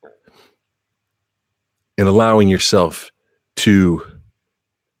peacefulness in allowing yourself to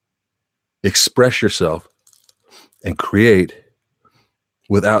express yourself and create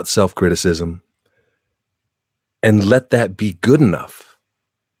without self-criticism, and let that be good enough.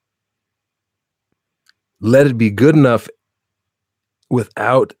 Let it be good enough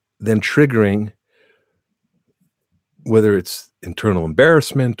without then triggering whether it's internal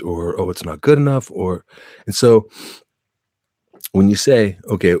embarrassment or, oh, it's not good enough, and so when you say,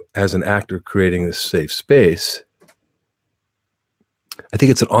 okay, as an actor creating this safe space, I think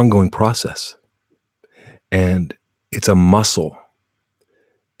it's an ongoing process, and it's a muscle,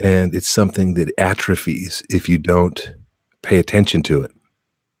 and it's something that atrophies if you don't pay attention to it.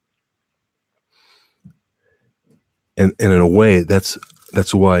 And in a way, that's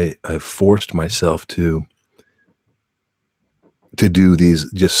why I've forced myself to do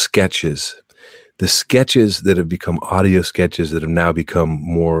these just sketches. The sketches that have become audio sketches that have now become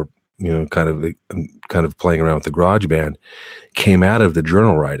more, kind of playing around with the GarageBand, came out of the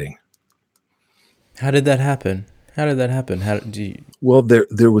journal writing. How did that happen? How do you? Well,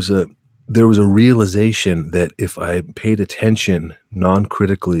 there was a realization that if I paid attention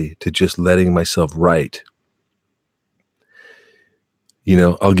non-critically to just letting myself write,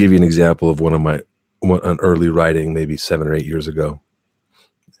 I'll give you an example of an early writing, maybe 7 or 8 years ago.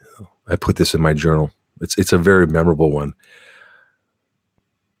 I put this in my journal. It's a very memorable one.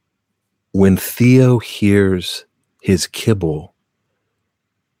 When Theo hears his kibble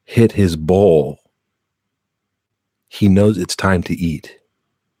hit his bowl, he knows it's time to eat.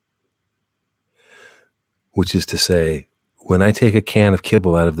 Which is to say, when I take a can of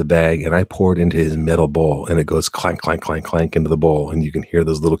kibble out of the bag and I pour it into his metal bowl and it goes clank, clank, clank, clank into the bowl, and you can hear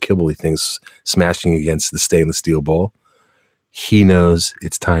those little kibbly things smashing against the stainless steel bowl, he knows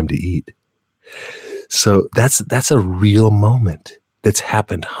it's time to eat. So that's a real moment that's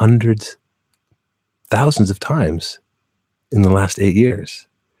happened hundreds, thousands of times in the last 8 years,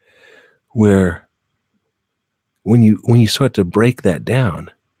 where when you start to break that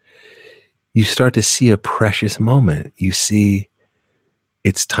down, you start to see a precious moment. You see,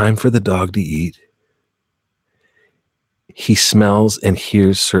 it's time for the dog to eat. He smells and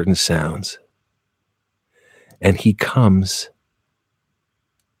hears certain sounds. And he comes,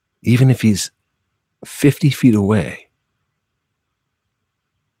 even if he's 50 feet away,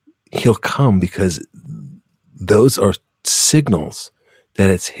 he'll come because those are signals that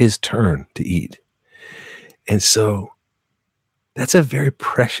it's his turn to eat. And so that's a very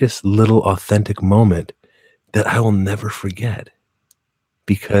precious little authentic moment that I will never forget,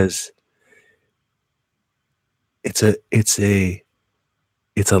 because it's a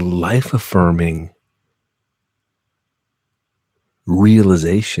life-affirming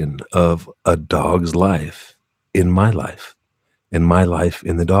realization of a dog's life in my life, and my life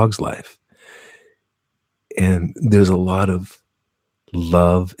in the dog's life. And there's a lot of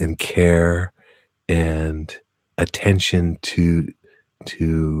love and care and attention to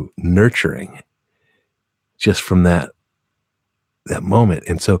nurturing just from that moment.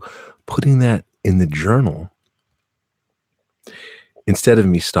 And so putting that in the journal, instead of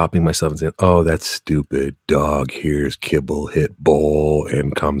me stopping myself and saying, oh, that's stupid, dog hears kibble hit bowl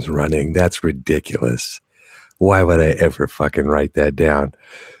and comes running, that's ridiculous, why would I ever fucking write that down?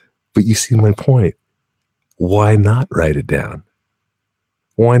 But you see my point. Why not write it down?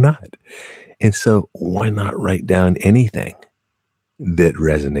 Why not? And so why not write down anything that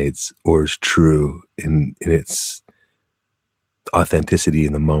resonates or is true in its authenticity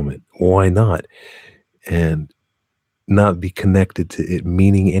in the moment? Why not? And not be connected to it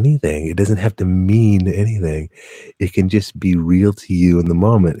meaning anything. It doesn't have to mean anything. It can just be real to you in the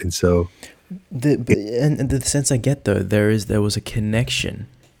moment. And so the sense I get, though, there was a connection.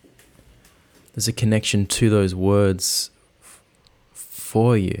 There's a connection to those words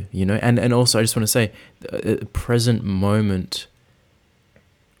for you, and also I just want to say present moment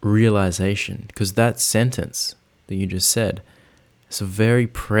realization, because that sentence that you just said, it's a very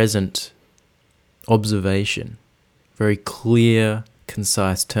present observation, very clear,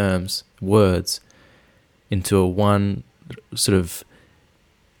 concise terms, words into a one sort of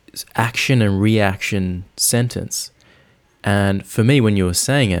action and reaction sentence. And for me, when you were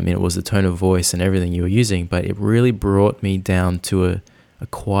saying it, it was the tone of voice and everything you were using, but it really brought me down to a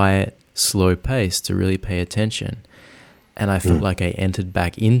quiet, slow pace to really pay attention. And I felt like I entered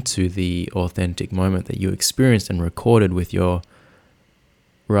back into the authentic moment that you experienced and recorded with your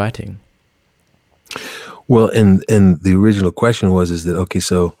writing. Well, and the original question is that, okay,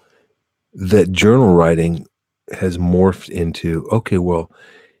 so that journal writing has morphed into, okay, well,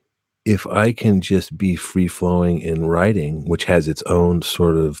 if I can just be free-flowing in writing, which has its own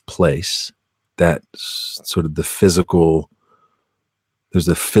sort of place, that sort of there's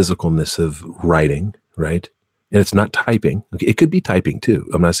the physicalness of writing, right? And it's not typing. Okay, it could be typing too.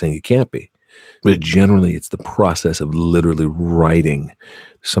 I'm not saying it can't be. But generally, it's the process of literally writing.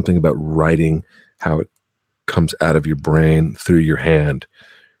 Something about writing, how it comes out of your brain through your hand,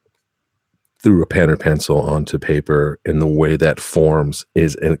 through a pen or pencil onto paper, and the way that forms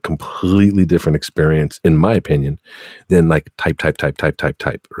is a completely different experience, in my opinion, than like type,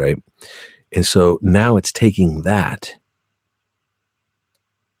 right? And so now it's taking that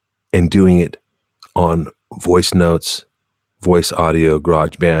and doing it on voice notes, voice audio,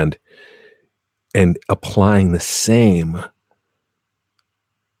 GarageBand, and applying the same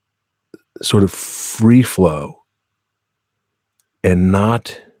sort of free flow and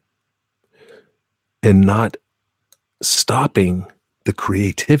not stopping the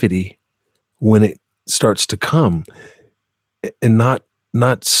creativity when it starts to come, and not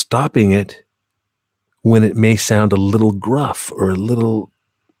stopping it when it may sound a little gruff or a little,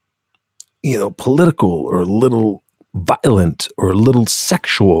 political or a little violent or a little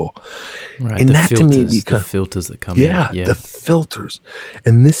sexual. Right. And that filters, to me becomes the filters that come in. Yeah. The filters.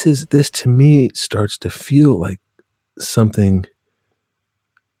 And this to me starts to feel like something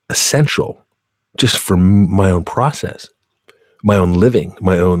essential just for my own process, my own living,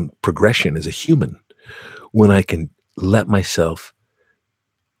 my own progression as a human, when I can let myself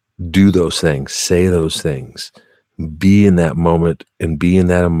do those things, say those things, be in that moment and be in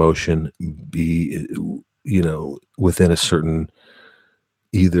that emotion, be, within a certain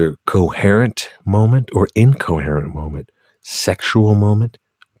either coherent moment or incoherent moment, sexual moment,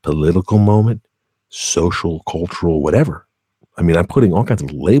 political moment, social, cultural, whatever. I mean, I'm putting all kinds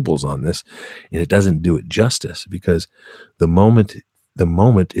of labels on this, and it doesn't do it justice, because the moment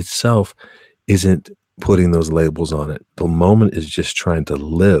itself isn't putting those labels on it. The moment is just trying to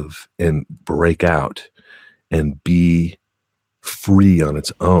live and break out and be free on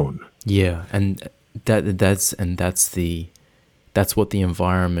its own. Yeah, and that's what the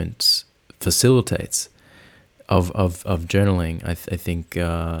environment facilitates of journaling. I think.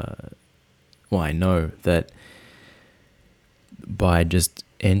 I know that by just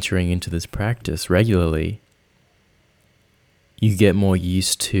entering into this practice regularly, you get more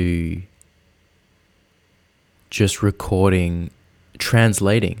used to just recording,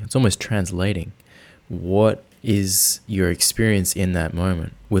 translating. It's almost translating what is your experience in that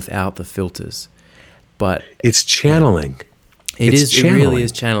moment without the filters. But it's channeling. It really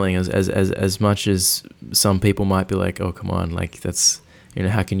is channeling, as much as some people might be like, oh, come on, like that's,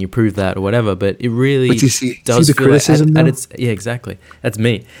 how can you prove that or whatever? But it really does see feel the criticism like yeah, exactly. That's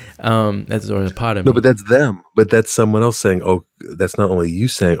me. That's sort of a part of me. No, but that's them. But that's someone else saying, oh, that's not only you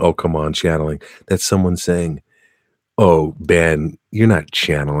saying, oh, come on, channeling. That's someone saying, oh, Ben, you're not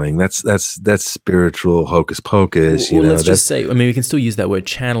channeling. That's spiritual hocus pocus. Well, let's just say, we can still use that word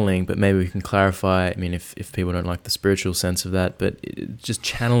channeling, but maybe we can clarify. I mean, if people don't like the spiritual sense of that, but just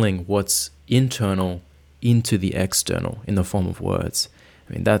channeling what's internal into the external in the form of words.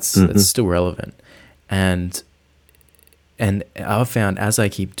 I mean, that's still relevant. And I've found as I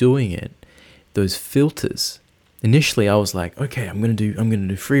keep doing it, those filters. Initially, I was like, okay, I'm gonna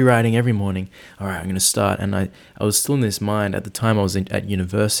do free writing every morning. All right, I'm gonna start. And I was still in this mind at the time. I was at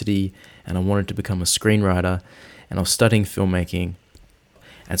university, and I wanted to become a screenwriter, and I was studying filmmaking.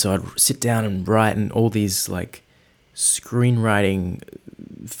 And so I'd sit down and write, and all these like screenwriting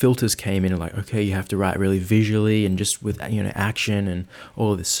filters came in, and like, okay, you have to write really visually and just with action and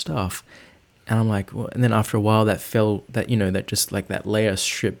all of this stuff. And I'm like, well, and then after a while, that just like that layer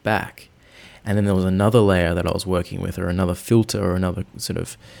stripped back. And then there was another layer that I was working with, or another filter, or another sort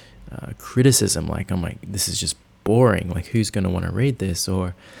of criticism. Like, I'm like, this is just boring. Like, who's going to want to read this?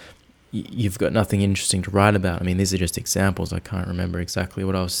 Or you've got nothing interesting to write about. I mean, these are just examples. I can't remember exactly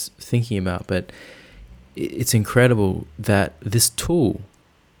what I was thinking about. But it's incredible that this tool,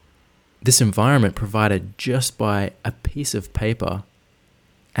 this environment provided just by a piece of paper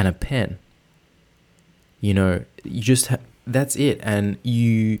and a pen, you just that's it. And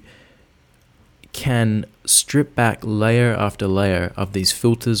you can strip back layer after layer of these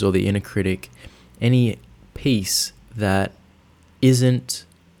filters or the inner critic. Any piece that isn't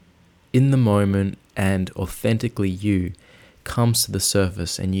in the moment and authentically you comes to the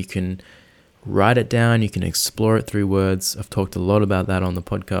surface, and you can write it down, you can explore it through words. I've talked a lot about that on the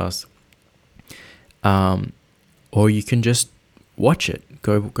podcast. Or you can just watch it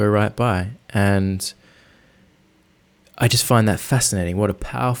go right by. And I just find that fascinating. What a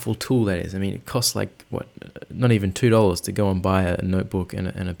powerful tool that is. I mean, it costs not even $2 to go and buy a notebook and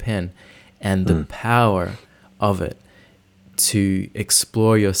a pen, and the power of it to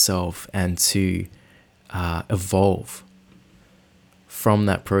explore yourself and to evolve from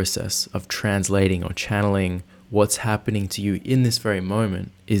that process of translating or channeling what's happening to you in this very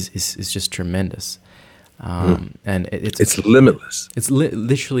moment is just tremendous. And it's limitless. It's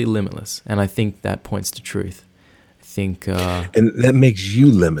literally limitless. And I think that points to truth. I think... and that makes you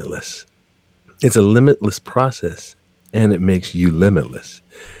limitless. It's a limitless process, and it makes you limitless.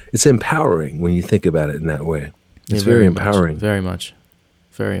 It's empowering when you think about it in that way. It's very empowering. Very much.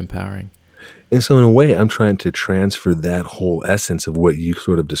 Very empowering. And so in a way, I'm trying to transfer that whole essence of what you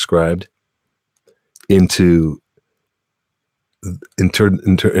sort of described into in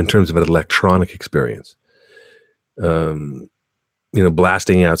terms of an electronic experience. Blasting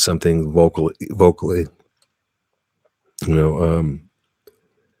out something vocally,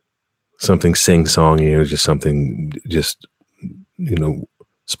 something sing-songy or just something,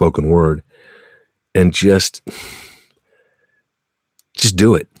 spoken word, and just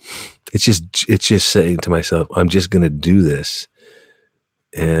do it. It's just saying to myself, I'm just going to do this.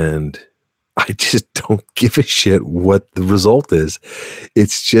 And I just don't give a shit what the result is.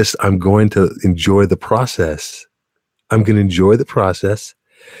 It's just, I'm going to enjoy the process. I'm going to enjoy the process.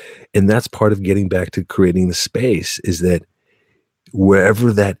 And that's part of getting back to creating the space, is that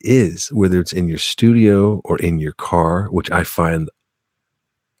wherever that is, whether it's in your studio or in your car, which I find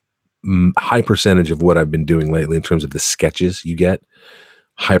high percentage of what I've been doing lately in terms of the sketches you get,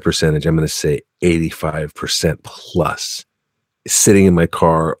 high percentage, I'm going to say 85% plus, sitting in my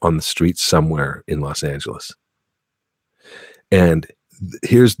car on the street somewhere in Los Angeles. And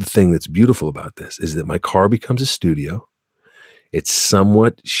here's the thing that's beautiful about this, is that my car becomes a studio. It's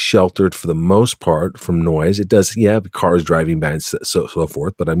somewhat sheltered for the most part from noise. It does, the cars driving by and so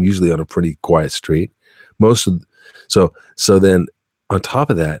forth, but I'm usually on a pretty quiet street. So then on top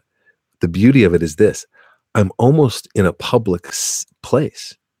of that, the beauty of it is this: I'm almost in a public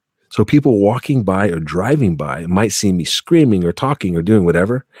place. So people walking by or driving by might see me screaming or talking or doing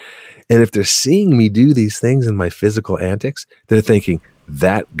whatever. And if they're seeing me do these things in my physical antics, they're thinking,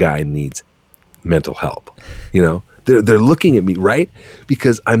 that guy needs mental help. They're looking at me, right?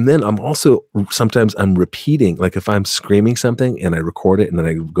 Because sometimes I'm repeating, like if I'm screaming something and I record it and then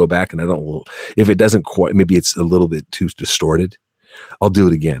I go back and if it doesn't quite, maybe it's a little bit too distorted, I'll do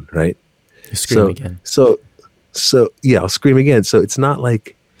it again, right? You scream again. So I'll scream again. So it's not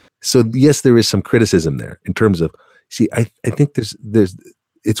like, yes, there is some criticism there in terms of, I think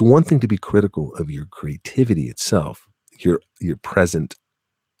it's one thing to be critical of your creativity itself, your present,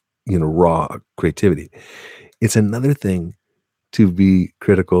 raw creativity. It's another thing to be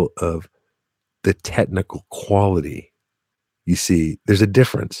critical of the technical quality. You see, there's a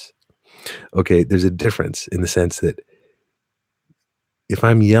difference. Okay, there's a difference in the sense that if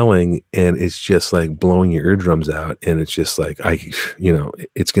I'm yelling and it's just like blowing your eardrums out and it's just like,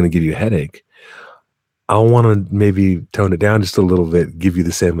 it's going to give you a headache, I'll want to maybe tone it down just a little bit, give you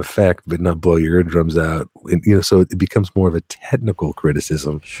the same effect, but not blow your eardrums out. And, so it becomes more of a technical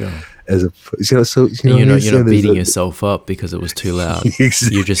criticism. Sure. As a, you're not beating yourself up because it was too loud.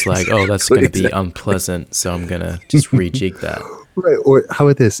 Exactly. You're just like, oh, that's going to be unpleasant, so I'm going to just rejig that. Right. Or how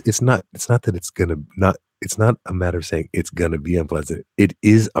about this? It's not that it's not a matter of saying it's going to be unpleasant. It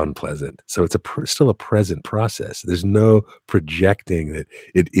is unpleasant. So it's still a present process. There's no projecting that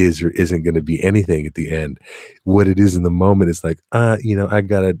it is or isn't going to be anything at the end. What it is in the moment is like, I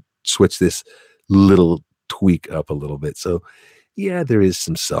got to switch this little tweak up a little bit. So yeah, there is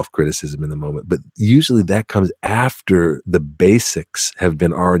some self-criticism in the moment, but usually that comes after the basics have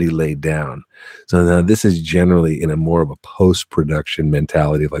been already laid down. So now this is generally in a more of a post-production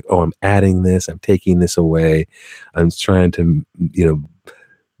mentality of like, oh, I'm adding this, I'm taking this away, I'm trying to,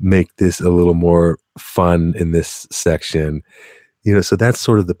 make this a little more fun in this section, so that's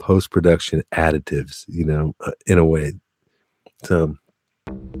sort of the post-production additives, in a way. So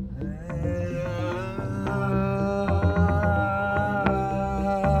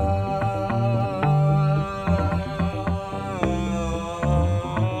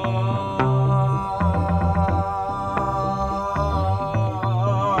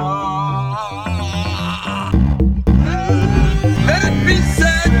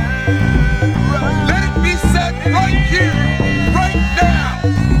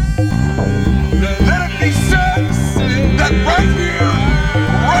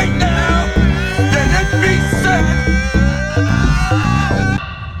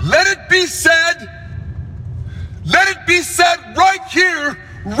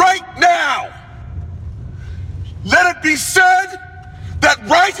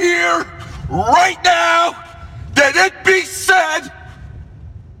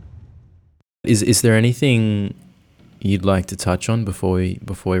Is there anything you'd like to touch on before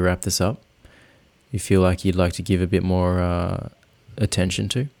we wrap this up? You feel like you'd like to give a bit more attention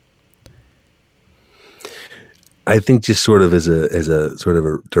to? I think just sort of as a sort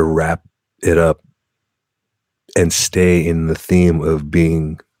of to wrap it up, and stay in the theme of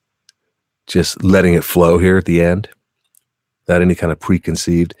being, just letting it flow here at the end, without any kind of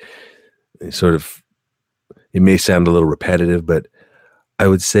preconceived sort of, it may sound a little repetitive, but I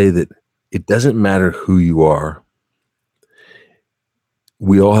would say that it doesn't matter who you are.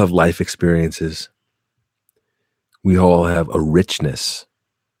 We all have life experiences. We all have a richness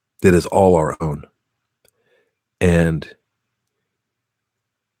that is all our own. And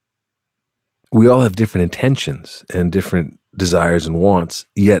we all have different intentions and different desires and wants,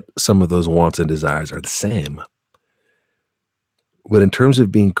 yet some of those wants and desires are the same. But in terms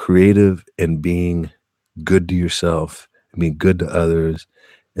of being creative and being good to yourself, and being good to others,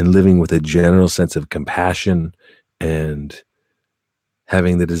 and living with a general sense of compassion and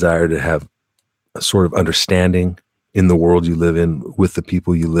having the desire to have a sort of understanding in the world you live in, with the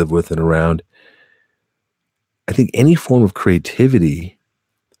people you live with and around, I think any form of creativity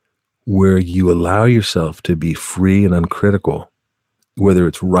where you allow yourself to be free and uncritical, whether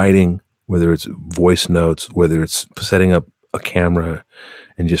it's writing, whether it's voice notes, whether it's setting up a camera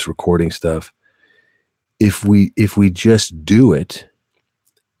and just recording stuff, if we just do it,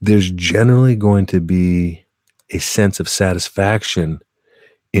 there's generally going to be a sense of satisfaction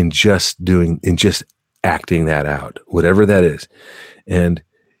in just acting that out, whatever that is. And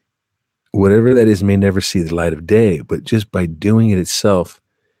whatever that is may never see the light of day, but just by doing it itself,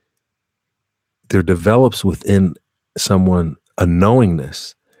 there develops within someone a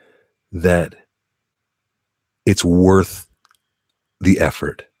knowingness that it's worth the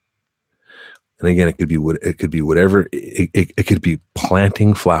effort. And again, it could be whatever. It could be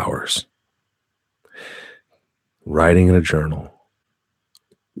planting flowers, writing in a journal,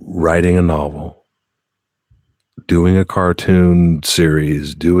 writing a novel, doing a cartoon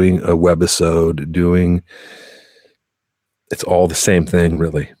series, doing a webisode, it's all the same thing,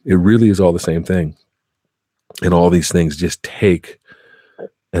 really. It really is all the same thing. And all these things just take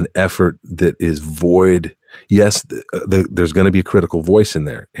an effort that is void. Yes, there's going to be a critical voice in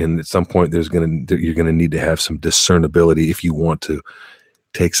there. And at some point you're going to need to have some discernibility if you want to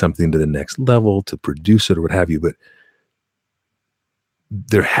take something to the next level, to produce it or what have you. But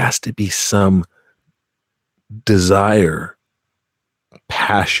there has to be some desire,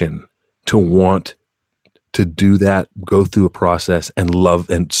 passion to want to do that, go through a process and love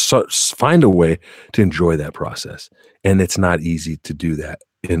and find a way to enjoy that process. And it's not easy to do that.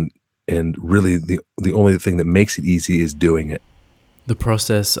 And really the only thing that makes it easy is doing it. The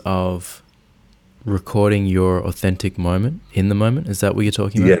process of recording your authentic moment in the moment, is that what you're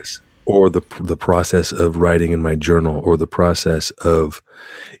talking about? Yes. Or the process of writing in my journal, or the process of,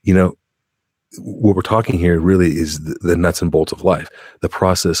 what we're talking here really is the nuts and bolts of life. The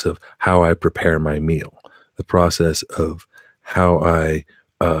process of how I prepare my meal, the process of how I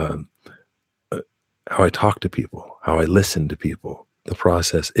talk to people, how I listen to people, the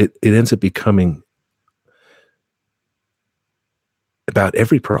process. It ends up becoming about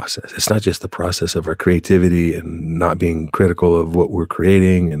every process. It's not just the process of our creativity and not being critical of what we're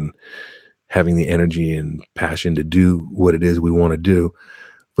creating and having the energy and passion to do what it is we want to do,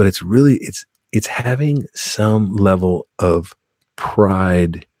 but it's really, it's having some level of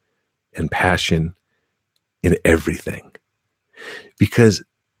pride and passion in everything. Because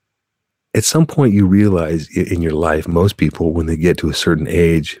at some point you realize in your life, most people, when they get to a certain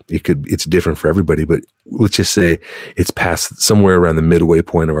age, it's different for everybody, but let's just say it's past somewhere around the midway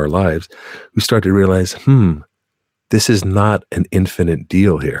point of our lives, we start to realize, this is not an infinite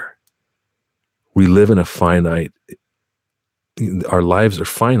deal here. We live in our lives are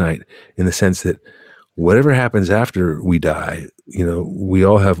finite in the sense that whatever happens after we die, we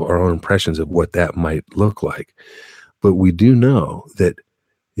all have our own impressions of what that might look like. But we do know that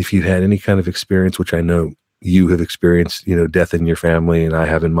if you had any kind of experience, which I know you have experienced, death in your family and I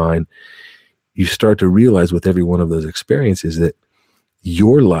have in mine, you start to realize with every one of those experiences that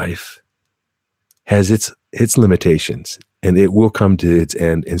your life has its limitations and it will come to its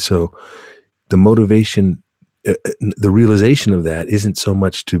end. And so the motivation, the realization of that isn't so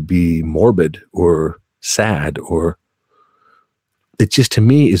much to be morbid or sad, or it just, to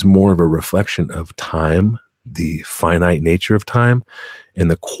me, is more of a reflection of time, the finite nature of time,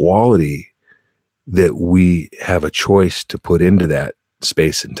 and the quality that we have a choice to put into that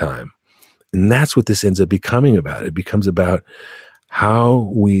space and time. And that's what this ends up becoming about. It becomes about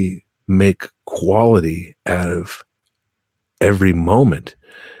how we make quality out of every moment,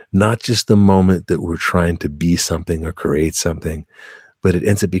 not just the moment that we're trying to be something or create something, but it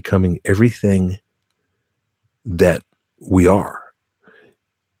ends up becoming everything that we are.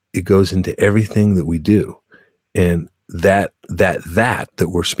 It goes into everything that we do. And that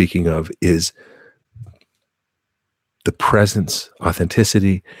we're speaking of is the presence,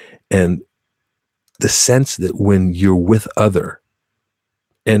 authenticity, and the sense that when you're with other,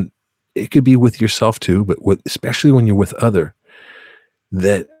 and it could be with yourself too, but especially when you're with other,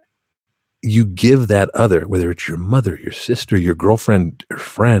 that you give that other, whether it's your mother, your sister, your girlfriend, or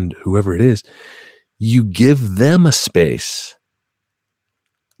friend, whoever it is, you give them a space.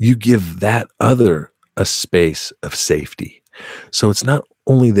 You give that other a space of safety. So it's not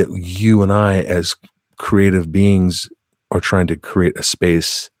only that you and I as creative beings are trying to create a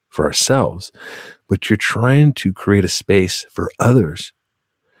space for ourselves, but you're trying to create a space for others.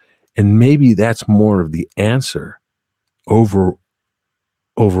 And maybe that's more of the answer, overall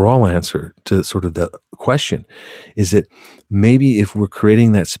answer to sort of the question, is that maybe if we're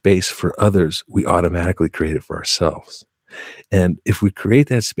creating that space for others, we automatically create it for ourselves. And if we create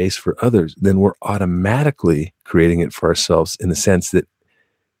that space for others, then we're automatically creating it for ourselves in the sense that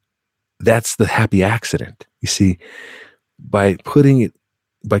that's the happy accident. You see, by creating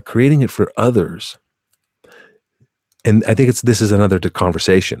it for others, and I think this is another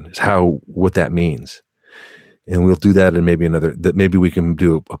conversation, is what that means. And we'll do that in maybe we can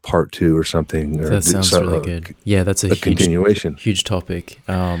do a part 2 or something. That sounds really good. Yeah, that's a continuation. Huge topic.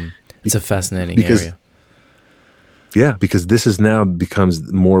 It's a fascinating area. Yeah, because this is now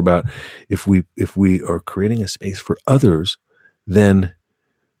becomes more about if we are creating a space for others, then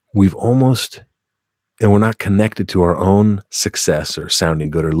we've almost, and we're not connected to our own success or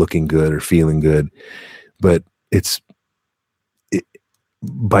sounding good or looking good or feeling good, but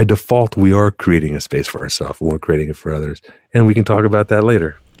by default, we are creating a space for ourselves. We're creating it for others. And we can talk about that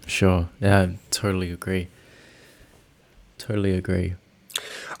later. Sure. Yeah, totally agree. Totally agree.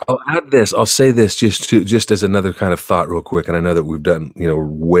 I'll say this just as another kind of thought real quick. And I know that we've done,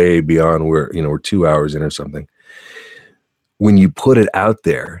 way beyond where, we're 2 hours in or something. When you put it out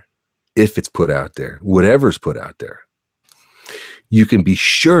there, if it's put out there, whatever's put out there, you can be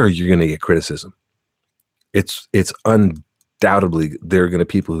sure you're going to get criticism. It's undoubtedly, there are going to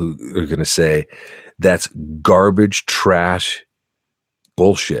people who are going to say that's garbage, trash,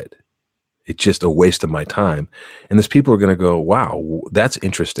 bullshit. It's just a waste of my time. And there's people who are going to go, wow, that's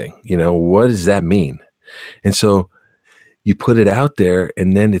interesting. What does that mean? And so you put it out there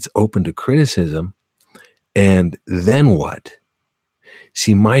and then it's open to criticism. And then what?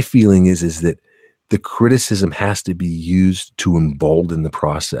 See, my feeling is that the criticism has to be used to embolden the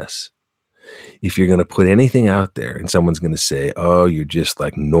process. If you're going to put anything out there and someone's going to say, oh, you're just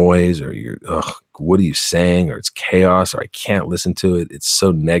like noise, or what are you saying? Or it's chaos, or I can't listen to it. It's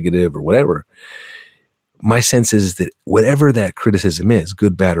so negative, or whatever. My sense is that whatever that criticism is,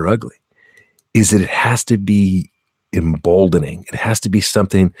 good, bad, or ugly, is that it has to be emboldening. It has to be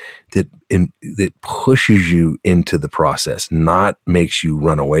something that pushes you into the process, not makes you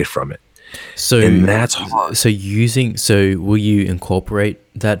run away from it. So, and that's hard. So will you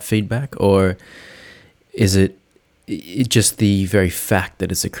incorporate that feedback, or is it just the very fact that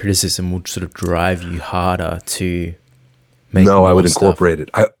it's a criticism will sort of drive you harder to make? No, I would incorporate it.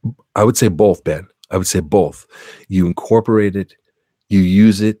 I would say both, Ben. I would say both. You incorporate it, you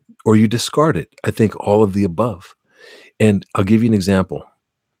use it, or you discard it. I think all of the above. And I'll give you an example.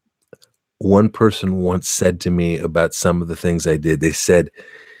 One person once said to me about some of the things I did, they said,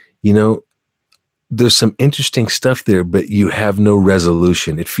 there's some interesting stuff there, but you have no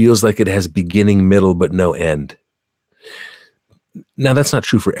resolution. It feels like it has beginning, middle, but no end. Now, that's not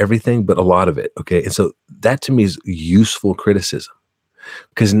true for everything, but a lot of it. Okay. And so that to me is useful criticism,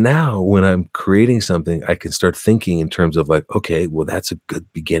 because now when I'm creating something, I can start thinking in terms of like, okay, well, that's a good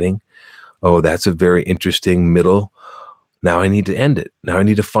beginning. Oh, that's a very interesting middle. Now I need to end it. Now I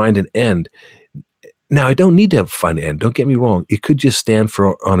need to find an end. Now, I don't need to find an end. Don't get me wrong. It could just stand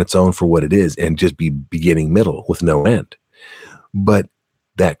on its own for what it is and just be beginning, middle with no end. But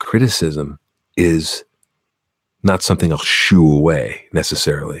that criticism is not something I'll shoo away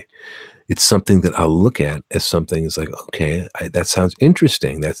necessarily. It's something that I'll look at as something that's like, okay, that sounds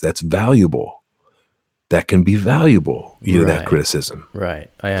interesting. That's valuable. That can be valuable, right. That criticism. Right.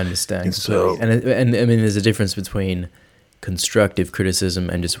 I understand. And so, and I mean, there's a difference between constructive criticism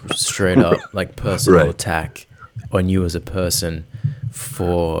and just straight up like personal attack on you as a person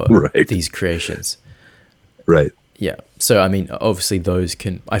for these creations. Right. Yeah. So, I mean, obviously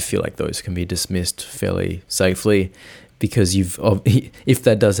I feel like those can be dismissed fairly safely, because if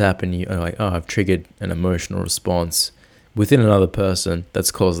that does happen, you're like, oh, I've triggered an emotional response within another person that's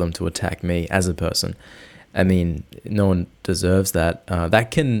caused them to attack me as a person. I mean, no one deserves that.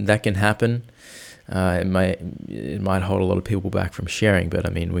 That can happen. It might hold a lot of people back from sharing, but I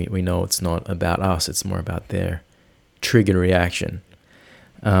mean, we know it's not about us. It's more about their trigger reaction.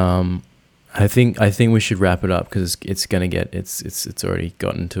 I think we should wrap it up because it's gonna get it's already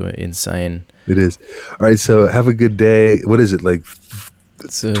gotten to an insane. It is. All right. So have a good day. What is it like?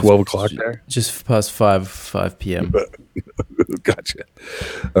 It's 12 o'clock there? Just past 5 p.m. Gotcha.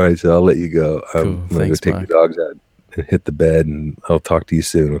 All right. So I'll let you go. Cool. I'm going to Thanks, take Mark. the dogs out and hit the bed, and I'll talk to you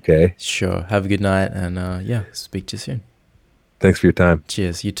soon. Okay. Sure. Have a good night, and yeah, speak to you soon. Thanks for your time.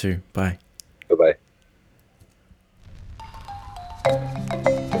 Cheers. You too. Bye.